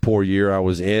very poor year. I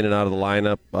was in and out of the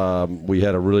lineup. We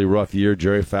had a really rough year.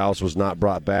 Jerry Faust was not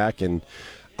brought back, and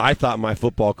I thought my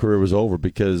football career was over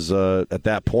because at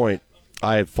that point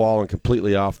I had fallen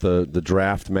completely off the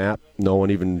draft map. No one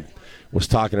even was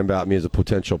talking about me as a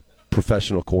potential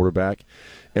professional quarterback.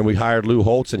 And we hired Lou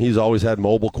Holtz, and he's always had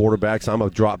mobile quarterbacks. I'm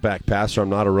a drop-back passer. I'm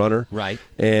not a runner. Right.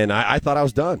 And I thought I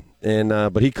was done. And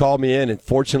but he called me in, and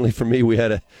fortunately for me,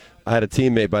 I had a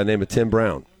teammate by the name of Tim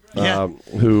Brown.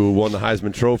 Who won the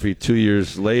Heisman Trophy 2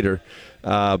 years later.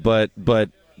 But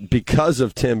because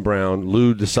of Tim Brown,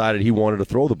 Lou decided he wanted to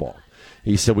throw the ball.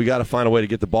 He said, we got to find a way to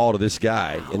get the ball to this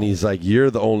guy. And he's like,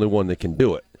 you're the only one that can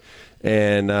do it.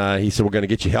 And he said, we're going to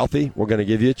get you healthy. We're going to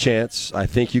give you a chance. I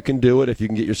think you can do it if you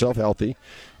can get yourself healthy.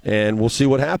 And we'll see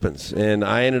what happens. And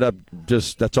I ended up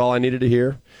that's all I needed to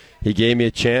hear. he gave me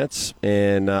a chance,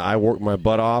 and I worked my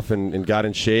butt off and got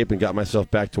in shape and got myself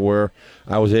back to where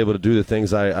I was able to do the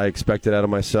things I expected out of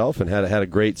myself, and had a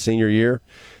great senior year.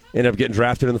 Ended up getting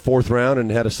drafted in the 4th round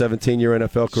and had a 17-year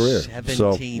NFL career.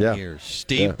 17 years.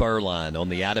 Steve Berline on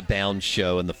the Out of Bounds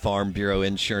show and the Farm Bureau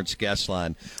Insurance guest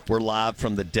line. We're live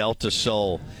from the Delta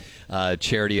Soul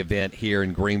charity event here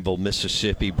in Greenville,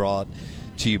 Mississippi, brought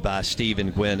to you by Steve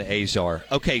and Gwen Azar.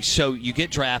 Okay, so you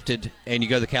get drafted and you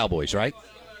go to the Cowboys, right?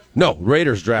 No,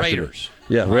 Raiders drafted Raiders.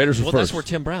 me. Yeah, Raiders were well, first. That's where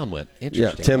Tim Brown went. Yeah,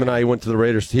 Interesting. Tim and I went to the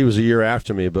Raiders. He was a year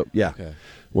after me, but yeah. Okay.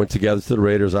 Went together to the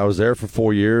Raiders. I was there for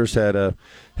 4 years. Had a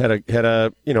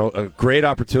a great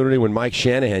opportunity when Mike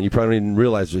Shanahan. You probably didn't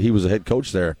realize that he was a head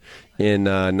coach there in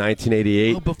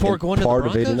 1988. Oh, before going to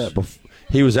the Broncos?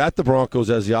 He was at the Broncos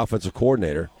as the offensive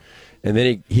coordinator, and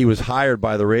then he was hired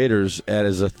by the Raiders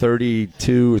as a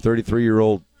 32 or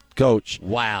 33-year-old coach.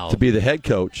 Wow. To be the head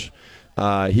coach.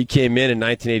 He came in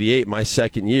 1988, my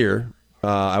second year.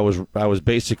 I was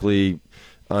basically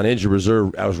on injured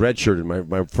reserve. I was redshirted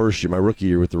my first year, my rookie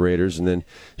year with the Raiders, and then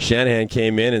Shanahan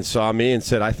came in and saw me and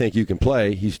said, "I think you can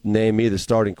play." He named me the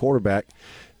starting quarterback,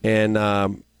 and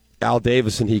Al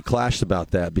Davis and he clashed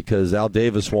about that because Al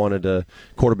Davis wanted a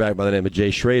quarterback by the name of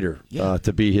Jay Schrader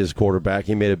to be his quarterback.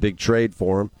 He made a big trade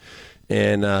for him,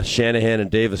 and Shanahan and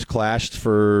Davis clashed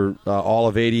for all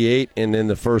of '88 and then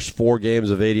the first 4 games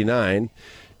of '89,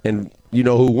 and you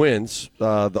know who wins.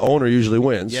 The owner usually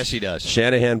wins. Yes, he does.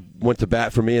 Shanahan went to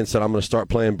bat for me and said, "I'm going to start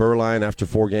playing Berline after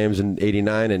 4 games in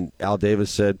 '89." And Al Davis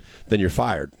said, "Then you're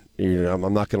fired.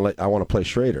 I'm not going to I want to play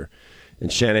Schrader." And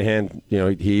Shanahan,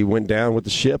 he went down with the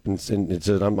ship and said,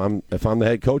 "If I'm the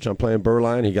head coach, I'm playing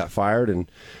Berline." He got fired, and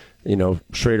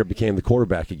Schrader became the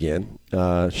quarterback again.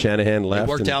 Shanahan left. It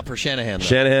worked out for Shanahan, though.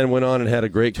 Shanahan went on and had a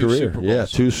great career. Super Bowls. Yeah,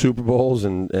 2 Super Bowls,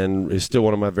 and is still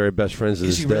one of my very best friends to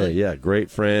this day. Really? Yeah,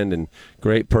 great friend and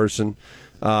great person.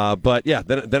 But yeah,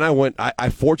 then I went. I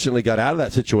fortunately got out of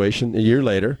that situation a year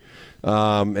later,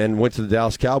 and went to the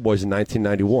Dallas Cowboys in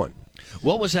 1991.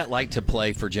 What was that like to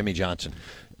play for Jimmy Johnson?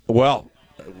 Well,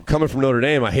 coming from Notre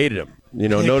Dame, I hated him.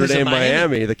 Notre Dame,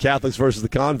 Miami, the Catholics versus the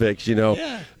convicts.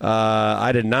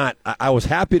 I did not. I was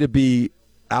happy to be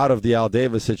out of the Al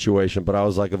Davis situation, but I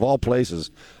was like, of all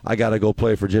places, I got to go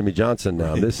play for Jimmy Johnson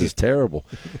now. This is terrible.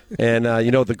 And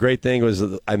the great thing was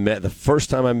the first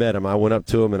time I met him, I went up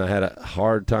to him and I had a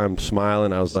hard time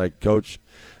smiling. I was like, "Coach,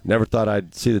 never thought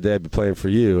I'd see the day I'd be playing for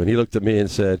you." And he looked at me and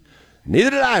said, "Neither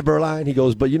did I, Berline." He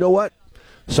goes, "But you know what?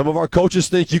 Some of our coaches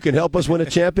think you can help us win a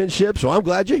championship, so I'm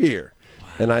glad you're here."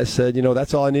 And I said,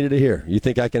 that's all I needed to hear. You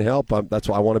think I can help? That's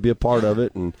why I want to be a part of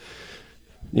it. And,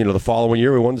 the following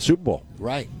year we won the Super Bowl.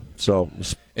 Right. So,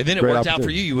 and then it worked out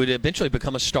for you. You would eventually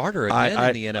become a starter again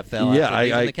in the NFL after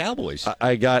leaving the Cowboys.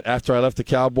 After I left the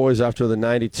Cowboys after the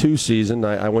 92 season,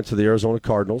 I went to the Arizona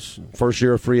Cardinals. First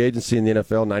year of free agency in the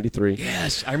NFL, 93.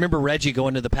 Yes. I remember Reggie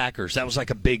going to the Packers. That was like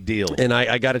a big deal. And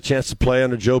I got a chance to play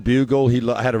under Joe Bugle. He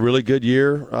had a really good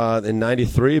year in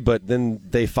 93, but then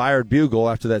they fired Bugle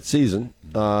after that season,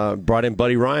 brought in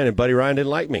Buddy Ryan, and Buddy Ryan didn't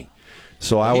like me.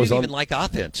 So he didn't even like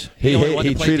offense. He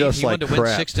treated us like crap. He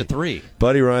wanted to win 6-3.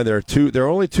 Buddy Ryan, there are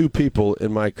only 2 people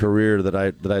in my career that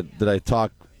I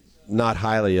talk not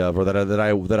highly of, or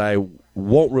that I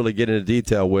won't really get into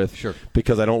detail with, sure,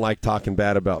 because I don't like talking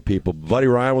bad about people. Buddy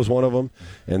Ryan was one of them,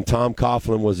 and Tom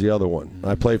Coughlin was the other one.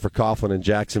 I played for Coughlin in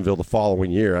Jacksonville the following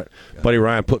year. Buddy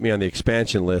Ryan put me on the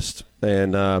expansion list,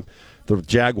 and the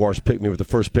Jaguars picked me with the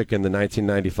first pick in the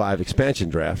 1995 expansion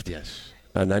draft. Yes.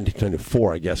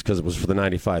 1994, I guess, because it was for the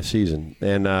 95 season.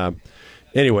 And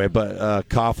anyway, but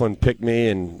Coughlin picked me,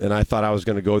 and I thought I was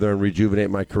going to go there and rejuvenate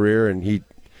my career, and he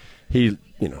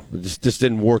just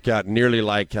didn't work out nearly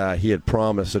like he had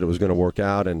promised that it was going to work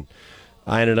out. And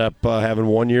I ended up having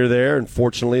 1 year there, and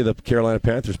fortunately the Carolina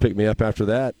Panthers picked me up after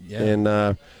that. Yeah. And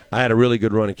I had a really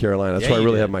good run in Carolina. That's why I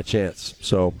really had my chance.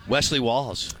 So Wesley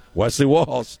Walls.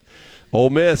 Ole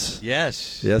Miss.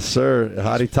 Yes. Yes, sir.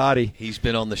 Hotty toddy. He's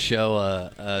been on the show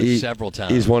several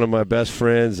times. He's one of my best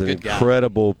friends, an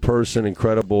incredible person,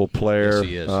 incredible player.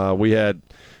 Yes, he is.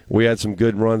 We had some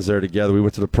good runs there together. We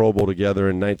went to the Pro Bowl together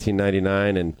in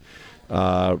 1999,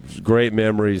 and great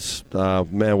memories.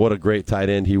 Man, what a great tight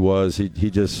end he was.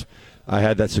 I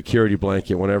had that security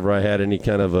blanket whenever I had any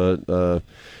kind of a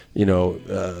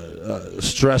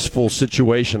stressful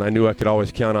situation. I knew I could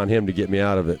always count on him to get me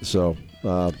out of it. So.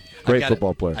 Great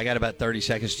football player. I got about 30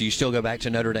 seconds. Do you still go back to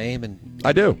Notre Dame?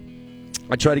 I do.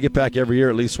 I try to get back every year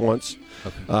at least once.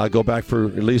 Okay. Go back for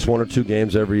at least 1 or 2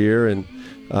 games every year and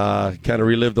kind of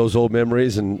relive those old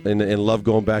memories and love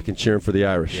going back and cheering for the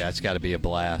Irish. Yeah, it's got to be a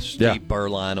blast. Yeah. Steve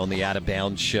Berline on the Out of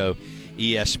Bounds show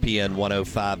ESPN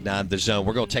 105.9 The Zone.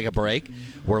 We're going to take a break.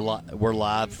 We're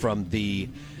live from the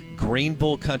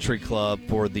Greenville Country Club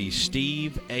for the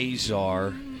Steve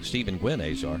and Gwen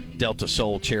Azar Delta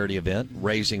Soul charity event,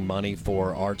 raising money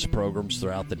for arts programs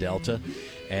throughout the Delta.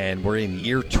 And we're in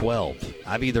year 12.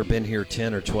 I've either been here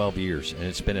 10 or 12 years, and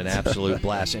it's been an absolute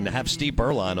blast. And to have Steve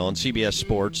Berline on CBS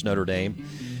Sports, Notre Dame,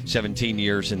 17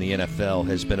 years in the NFL,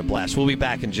 has been a blast. We'll be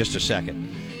back in just a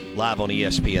second, live on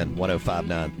ESPN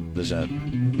 105.9 The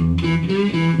Zone.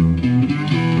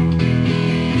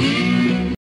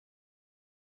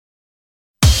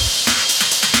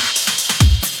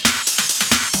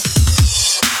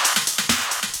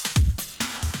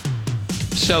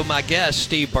 So my guest,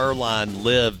 Steve Berline,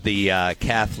 lived the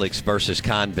Catholics versus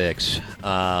convicts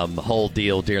whole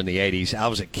deal during the 80s. I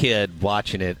was a kid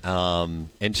watching it.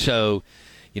 And so,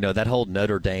 that whole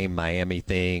Notre Dame-Miami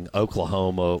thing,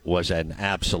 Oklahoma was an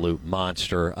absolute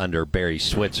monster under Barry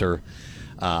Switzer.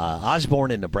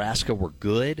 Osborne and Nebraska were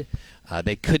good.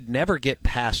 They could never get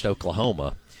past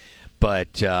Oklahoma.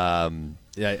 But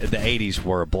the 80s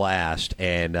were a blast,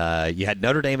 and you had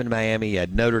Notre Dame in Miami, you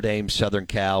had Notre Dame, Southern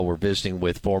Cal. We're visiting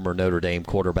with former Notre Dame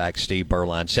quarterback Steve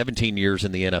Berline, 17 years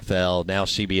in the NFL, now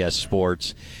CBS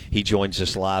Sports. He joins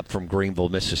us live from Greenville,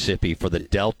 Mississippi for the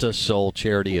Delta Soul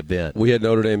charity event. We had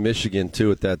Notre Dame, Michigan,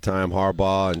 too, at that time.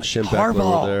 Harbaugh and Schembechler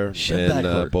were there.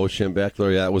 And Bo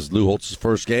Schembechler, yeah, it was Lou Holtz's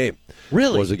first game.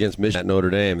 Really? Was against Michigan at Notre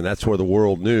Dame, and that's where the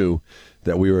world knew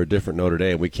that we were a different Notre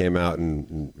Dame. We came out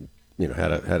and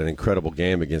had an incredible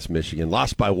game against Michigan.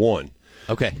 Lost by 1.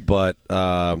 Okay. But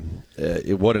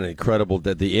what an incredible –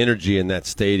 the energy in that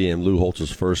stadium, Lou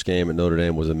Holtz's first game at Notre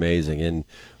Dame was amazing. And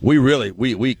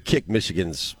we kicked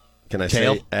Michigan's – can I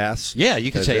tail? say ass? Yeah,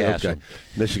 you can say ass. Okay.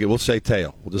 Michigan, we'll say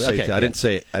tail. We'll just say tail. Yeah. I didn't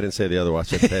say the other one. I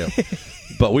said tail.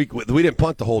 But we didn't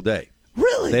punt the whole day.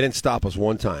 Really? They didn't stop us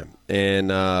one time. And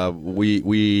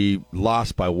we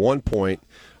lost by 1 point.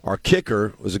 Our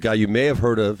kicker was a guy you may have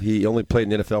heard of. He only played in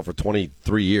the NFL for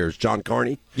 23 years, John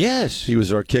Carney. Yes. He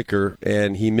was our kicker,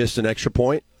 and he missed an extra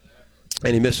point,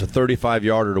 and he missed a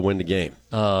 35-yarder to win the game.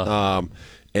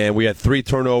 And we had 3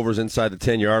 turnovers inside the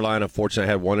 10-yard line. Unfortunately,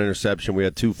 I had 1 interception. We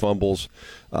had 2 fumbles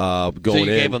going in. So you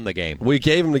gave him the game. We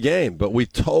gave him the game, but we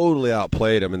totally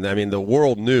outplayed him. And, the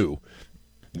world knew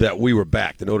that we were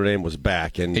back. The Notre Dame was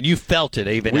back, and you felt it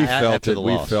even after the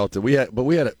loss. We felt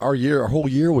it. Our whole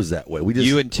year was that way.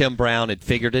 You and Tim Brown had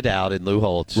figured it out in Lou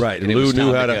Holtz, right? And Lou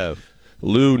knew how to go.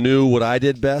 Lou knew what I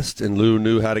did best, and Lou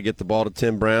knew how to get the ball to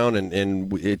Tim Brown,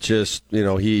 and it just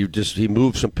he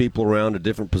moved some people around to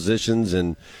different positions,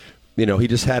 and he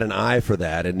just had an eye for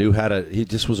that and knew how to. He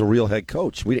just was a real head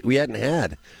coach. We hadn't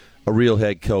had a real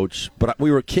head coach, but we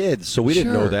were kids, so we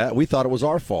didn't know that. We thought it was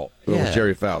our fault. It was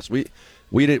Jerry Faust. We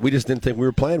just didn't think we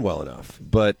were playing well enough.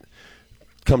 But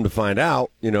come to find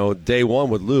out, day one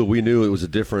with Lou, we knew it was a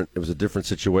different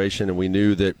situation, and we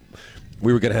knew that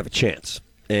we were going to have a chance.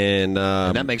 And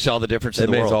that makes all the difference in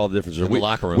the world. It makes all the difference in the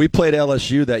locker room. We played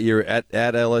LSU that year at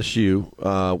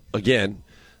LSU. Again,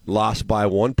 lost by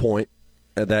 1 point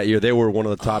that year. They were one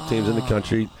of the top teams in the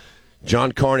country.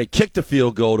 John Carney kicked a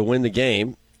field goal to win the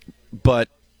game, but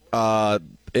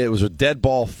it was a dead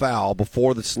ball foul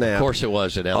before the snap. Of course it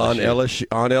was at LSU.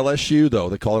 On LSU, though.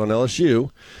 They call it on LSU.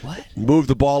 What? Moved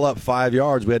the ball up 5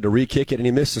 yards. We had to re-kick it, and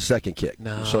he missed the second kick.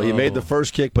 No. So he made the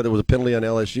first kick, but it was a penalty on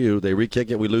LSU. They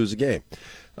re-kick it, we lose the game.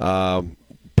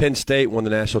 Penn State won the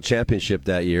national championship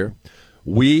that year.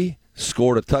 We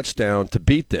scored a touchdown to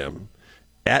beat them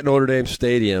at Notre Dame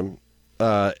Stadium.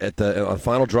 On the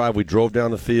final drive, we drove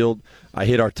down the field. I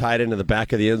hit our tight end in the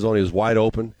back of the end zone. He was wide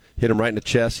open. Hit him right in the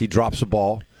chest. He drops the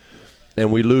ball,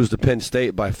 and we lose to Penn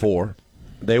State by 4.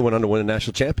 They went on to win a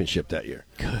national championship that year.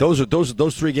 Good.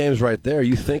 Those 3 games right there.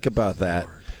 You think about that.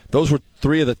 Those were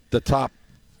 3 of the top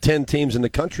 10 teams in the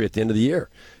country at the end of the year.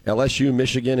 LSU,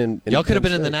 Michigan, and y'all could have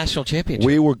been State. in the national championship.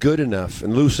 We were good enough,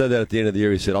 and Lou said that at the end of the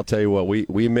year. He said, "I'll tell you what,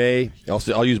 we may."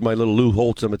 I'll use my little Lou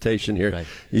Holtz imitation here. Right.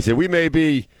 He said, "We may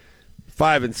be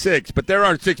 5 and 6, but there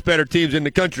aren't 6 better teams in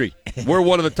the country. We're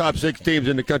one of the top 6 teams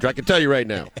in the country. I can tell you right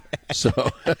now." So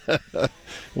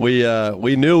we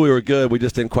knew we were good. We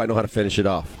just didn't quite know how to finish it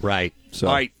off. Right. So,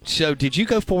 all right. So did you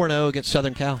go 4-0 against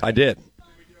Southern Cal? I did.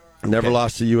 Never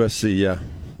lost to USC. Yeah,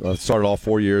 started all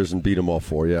 4 years and beat them all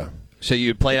 4. Yeah. So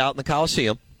you played out in the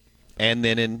Coliseum, and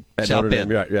then in at South Notre Bend.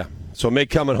 Dame, yeah. So it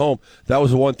made coming home. That was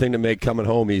the one thing that made coming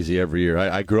home easy every year.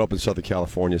 I grew up in Southern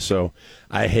California, so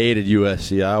I hated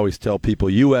USC. I always tell people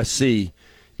USC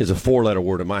is a 4-letter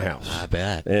word in my house. I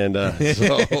bet. And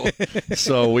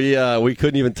so we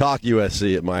couldn't even talk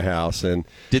USC at my house. And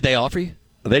did they offer you?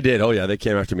 They did. Oh, yeah. They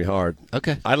came after me hard.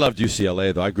 Okay. I loved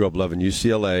UCLA, though. I grew up loving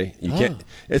UCLA. You can't.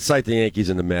 It's like the Yankees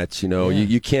and the Mets.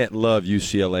 You can't love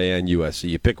UCLA and USC.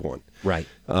 You pick one. Right.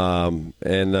 I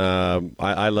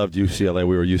loved UCLA.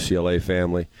 We were a UCLA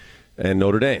family. And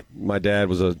Notre Dame. My dad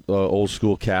was a old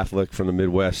school Catholic from the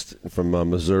Midwest, from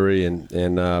Missouri, and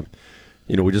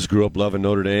we just grew up loving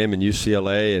Notre Dame and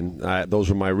UCLA, and those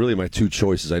were my two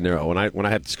choices. I narrowed when I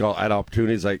had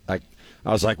opportunities. I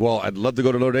was like, well, I'd love to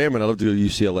go to Notre Dame and I'd love to go to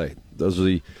UCLA. Those are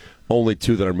the only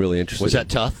two that I'm really interested in. Was that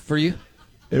tough for you?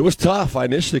 It was tough. I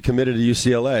initially committed to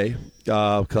UCLA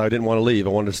because I didn't want to leave. I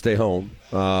wanted to stay home.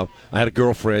 I had a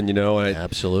girlfriend,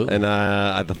 Absolutely. And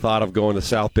the thought of going to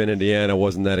South Bend, Indiana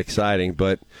wasn't that exciting.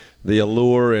 But the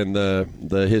allure and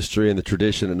the history and the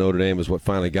tradition at Notre Dame is what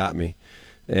finally got me.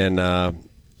 And, I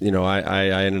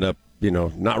ended up,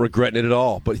 not regretting it at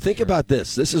all. But think about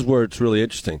this. This is where it's really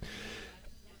interesting.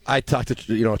 I talked to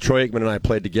Troy Aikman and I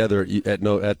played together at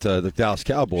the Dallas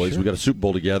Cowboys. Sure. We got a Super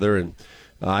Bowl together, and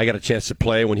I got a chance to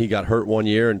play when he got hurt one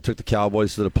year and took the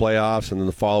Cowboys to the playoffs. And then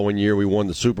the following year, we won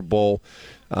the Super Bowl.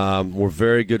 We're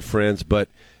very good friends. But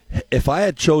if I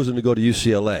had chosen to go to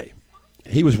UCLA,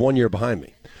 he was 1 year behind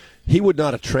me. He would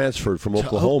not have transferred from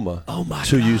Oklahoma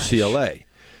to UCLA.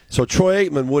 So Troy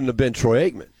Aikman wouldn't have been Troy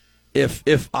Aikman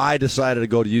if I decided to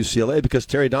go to UCLA, because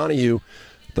Terry Donahue,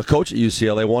 the coach at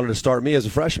UCLA, wanted to start me as a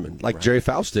freshman, like Jerry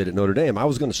Faust did at Notre Dame. I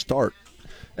was going to start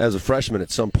as a freshman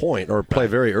at some point or play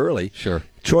very early. Sure.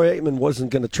 Troy Aikman wasn't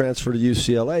going to transfer to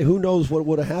UCLA. Who knows what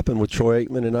would have happened with Troy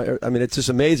Aikman? And I mean, it's just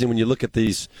amazing when you look at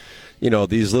these,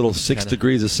 these little 6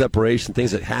 degrees of separation,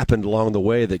 things that happened along the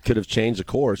way that could have changed the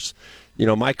course.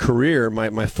 My career,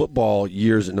 my football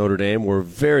years at Notre Dame were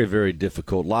very, very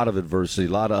difficult. A lot of adversity,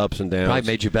 a lot of ups and downs. Probably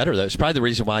made you better, though. It's probably the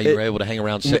reason why you were able to hang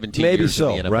around 17 maybe years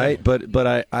so, in the NFL. Right?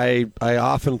 But I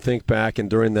often think back, and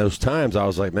during those times, I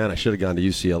was like, man, I should have gone to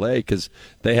UCLA because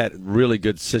they had really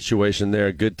good situation there,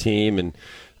 a good team, and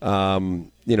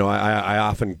I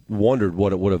often wondered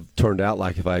what it would have turned out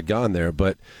like if I had gone there.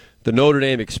 But the Notre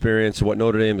Dame experience, what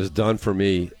Notre Dame has done for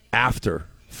me after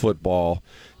football,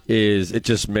 it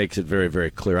just makes it very,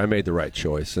 very clear. I made the right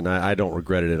choice, and I don't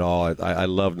regret it at all. I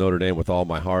love Notre Dame with all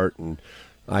my heart, and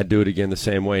I'd do it again the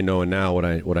same way, knowing now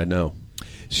what I know.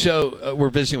 So we're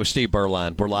visiting with Steve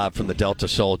Berline. We're live from the Delta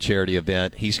Soul charity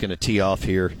event. He's going to tee off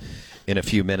here in a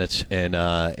few minutes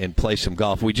and play some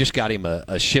golf. We just got him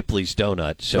a Shipley's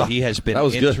donut, so he has been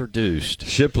introduced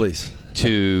Shipley's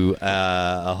to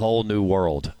a whole new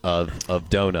world of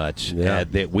donuts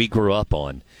that we grew up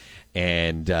on.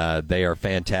 And they are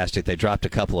fantastic. They dropped a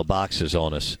couple of boxes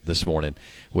on us this morning,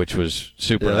 which was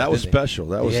super. Yeah, that was special.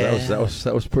 That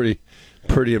was pretty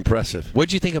impressive.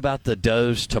 What'd you think about the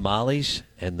Doe's tamales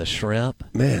and the shrimp,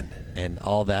 man, and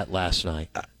all that last night?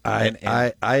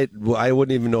 I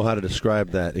wouldn't even know how to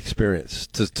describe that experience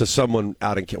to someone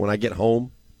out when I get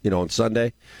home, on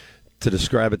Sunday, to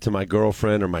describe it to my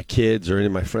girlfriend or my kids or any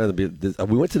of my friends.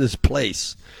 We went to this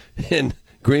place in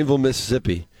Greenville,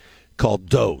 Mississippi, called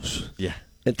Doe's. Yeah.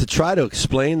 And to try to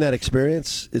explain that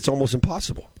experience, it's almost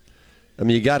impossible. I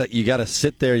mean, you gotta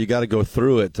sit there, you gotta go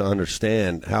through it to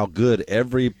understand how good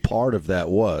every part of that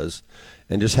was,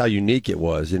 and just how unique it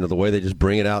was. The way they just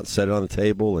bring it out, set it on the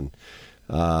table, and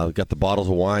got the bottles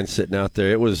of wine sitting out there.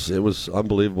 It was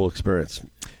unbelievable experience.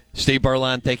 Steve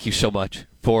Berline, thank you so much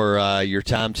for your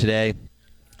time today.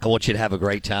 I want you to have a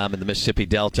great time in the Mississippi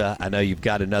Delta. I know you've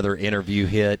got another interview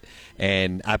hit,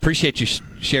 and I appreciate you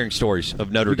sharing stories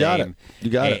of Notre Dame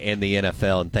and the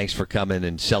NFL. And thanks for coming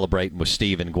and celebrating with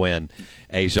Steve and Gwen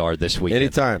Azar this weekend.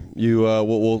 Anytime.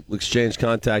 We'll exchange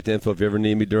contact info. If you ever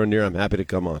need me during the year, I'm happy to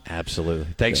come on. Absolutely.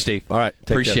 Thanks, Steve. All right.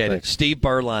 Appreciate it. Steve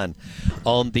Berline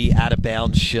on the Out of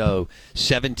Bounds show.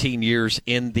 17 years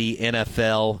in the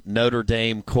NFL, Notre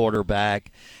Dame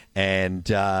quarterback. And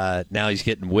now he's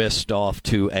getting whisked off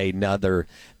to another.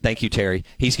 Thank you, Terry.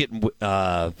 He's getting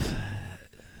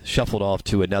shuffled off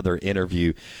to another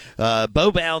interview.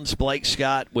 Bo Bounds, Blake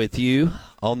Scott with you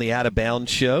on the Out of Bounds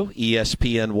show,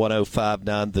 ESPN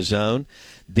 105.9 The Zone.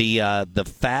 The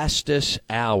fastest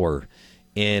hour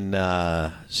in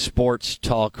sports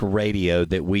talk radio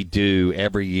that we do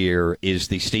every year is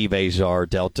the Steve Azar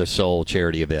Delta Soul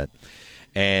charity event.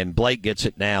 And Blake gets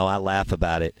it now. I laugh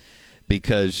about it.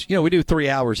 Because, we do 3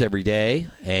 hours every day,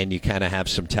 and you kind of have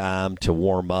some time to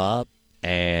warm up.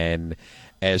 And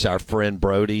as our friend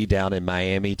Brody down in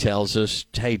Miami tells us,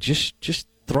 hey, just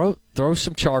throw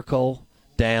some charcoal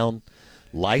down,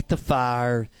 light the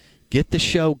fire, get the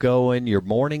show going, your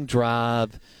morning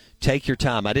drive, take your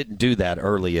time. I didn't do that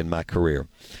early in my career.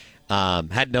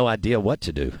 Had no idea what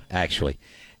to do, actually.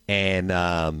 And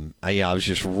I was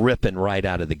just ripping right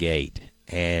out of the gate.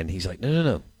 And he's like,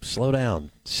 no, slow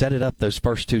down. Set it up those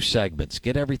first 2 segments.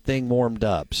 Get everything warmed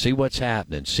up. See what's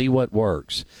happening. See what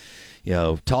works.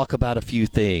 Talk about a few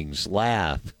things.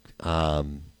 Laugh.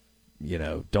 Don't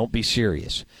be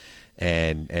serious.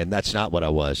 And that's not what I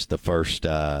was the first,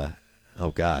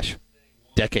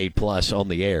 decade plus on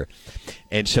the air.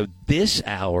 And so this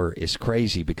hour is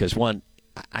crazy because, one,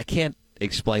 I can't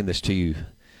explain this to you,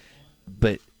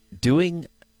 but doing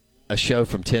a show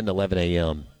from 10 to 11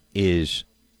 a.m. is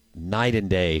night and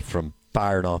day from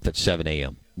firing off at 7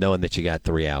 a.m., knowing that you got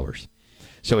 3 hours.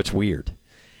 So it's weird.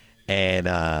 And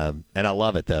I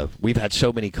love it, though. We've had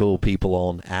so many cool people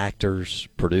on, actors,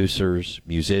 producers,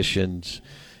 musicians,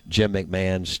 Jim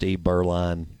McMahon, Steve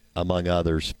Berline, among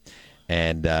others.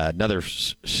 And another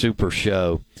super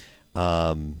show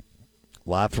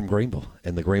live from Greenville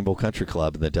and the Greenville Country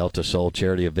Club and the Delta Soul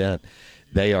charity event.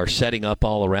 They are setting up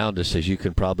all around us, as you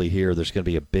can probably hear. There's going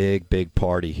to be a big, big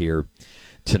party here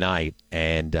tonight.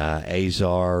 And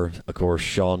Azar, of course,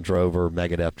 Sean Drover,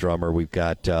 Megadeth drummer. We've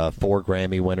got 4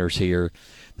 Grammy winners here.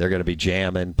 They're going to be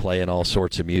jamming, playing all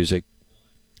sorts of music,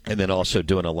 and then also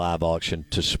doing a live auction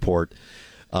to support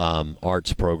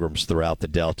arts programs throughout the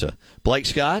Delta. Blake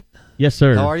Scott? Yes,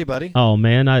 sir. How are you, buddy? Oh,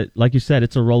 man, like you said,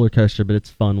 it's a roller coaster, but it's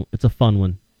fun. It's a fun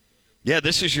one. Yeah,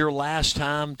 this is your last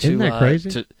time to Isn't that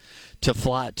crazy? to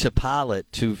fly to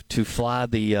fly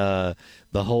the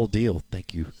whole deal.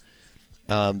 Thank you.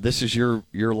 This is your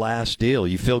last deal.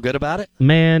 You feel good about it?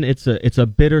 Man, it's a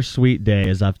bittersweet day,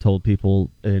 as I've told people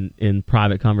in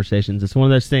private conversations. It's one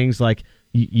of those things like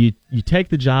you take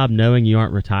the job knowing you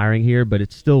aren't retiring here, but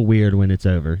it's still weird when it's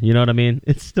over. You know what I mean?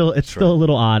 It's still a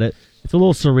little odd. It's a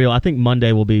little surreal. I think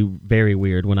Monday will be very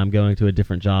weird when I'm going to a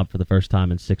different job for the first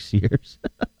time in 6 years.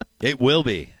 It will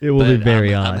be. It will be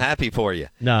very odd. I'm happy for you.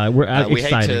 No, we're we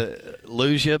excited. hate to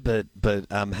lose you, but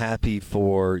I'm happy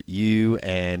for you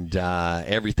and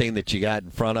everything that you got in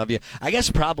front of you. I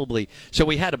guess probably. So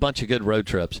we had a bunch of good road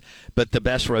trips, but the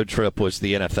best road trip was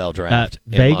the NFL draft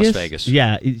in Las Vegas.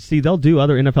 Yeah, see, they'll do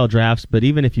other NFL drafts, but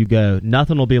even if you go,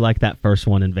 nothing will be like that first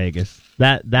one in Vegas.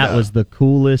 That was the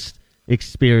coolest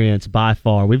experience by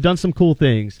far. We've done some cool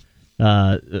things,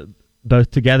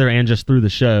 both together and just through the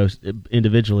show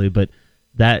individually, but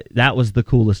that was the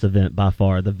coolest event by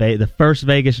far. The first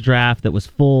Vegas draft that was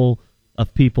full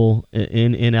of people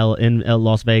in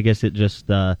Las Vegas. It just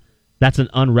that's an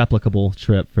unreplicable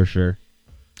trip for sure.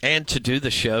 And to do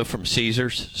the show from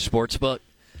Caesars Sportsbook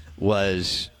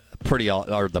was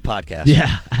or the podcast.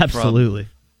 Yeah, absolutely.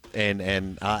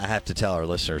 And I have to tell our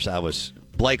listeners,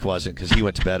 Blake wasn't because he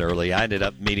went to bed early. I ended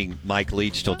up meeting Mike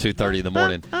Leach till 2:30 in the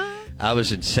morning. I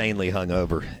was insanely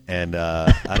hungover, and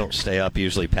I don't stay up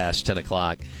usually past 10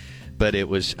 o'clock. But I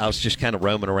was just kind of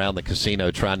roaming around the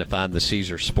casino trying to find the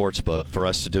Caesar Sportsbook for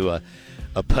us to do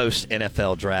a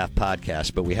post-NFL draft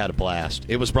podcast, but we had a blast.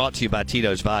 It was brought to you by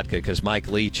Tito's Vodka because Mike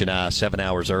Leach and I, 7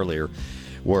 hours earlier,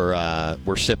 were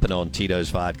sipping on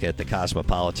Tito's Vodka at the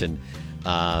Cosmopolitan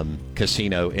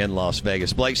Casino in Las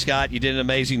Vegas. Blake Scott, you did an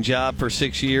amazing job for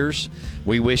 6 years.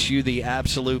 We wish you the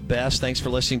absolute best. Thanks for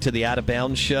listening to the Out of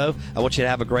Bounds Show. I want you to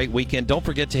have a great weekend. Don't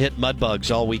forget to hit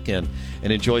Mudbugs all weekend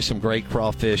and enjoy some great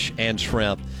crawfish and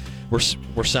shrimp.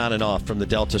 We're signing off from the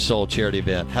Delta Soul charity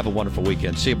event. Have a wonderful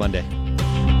weekend. See you Monday.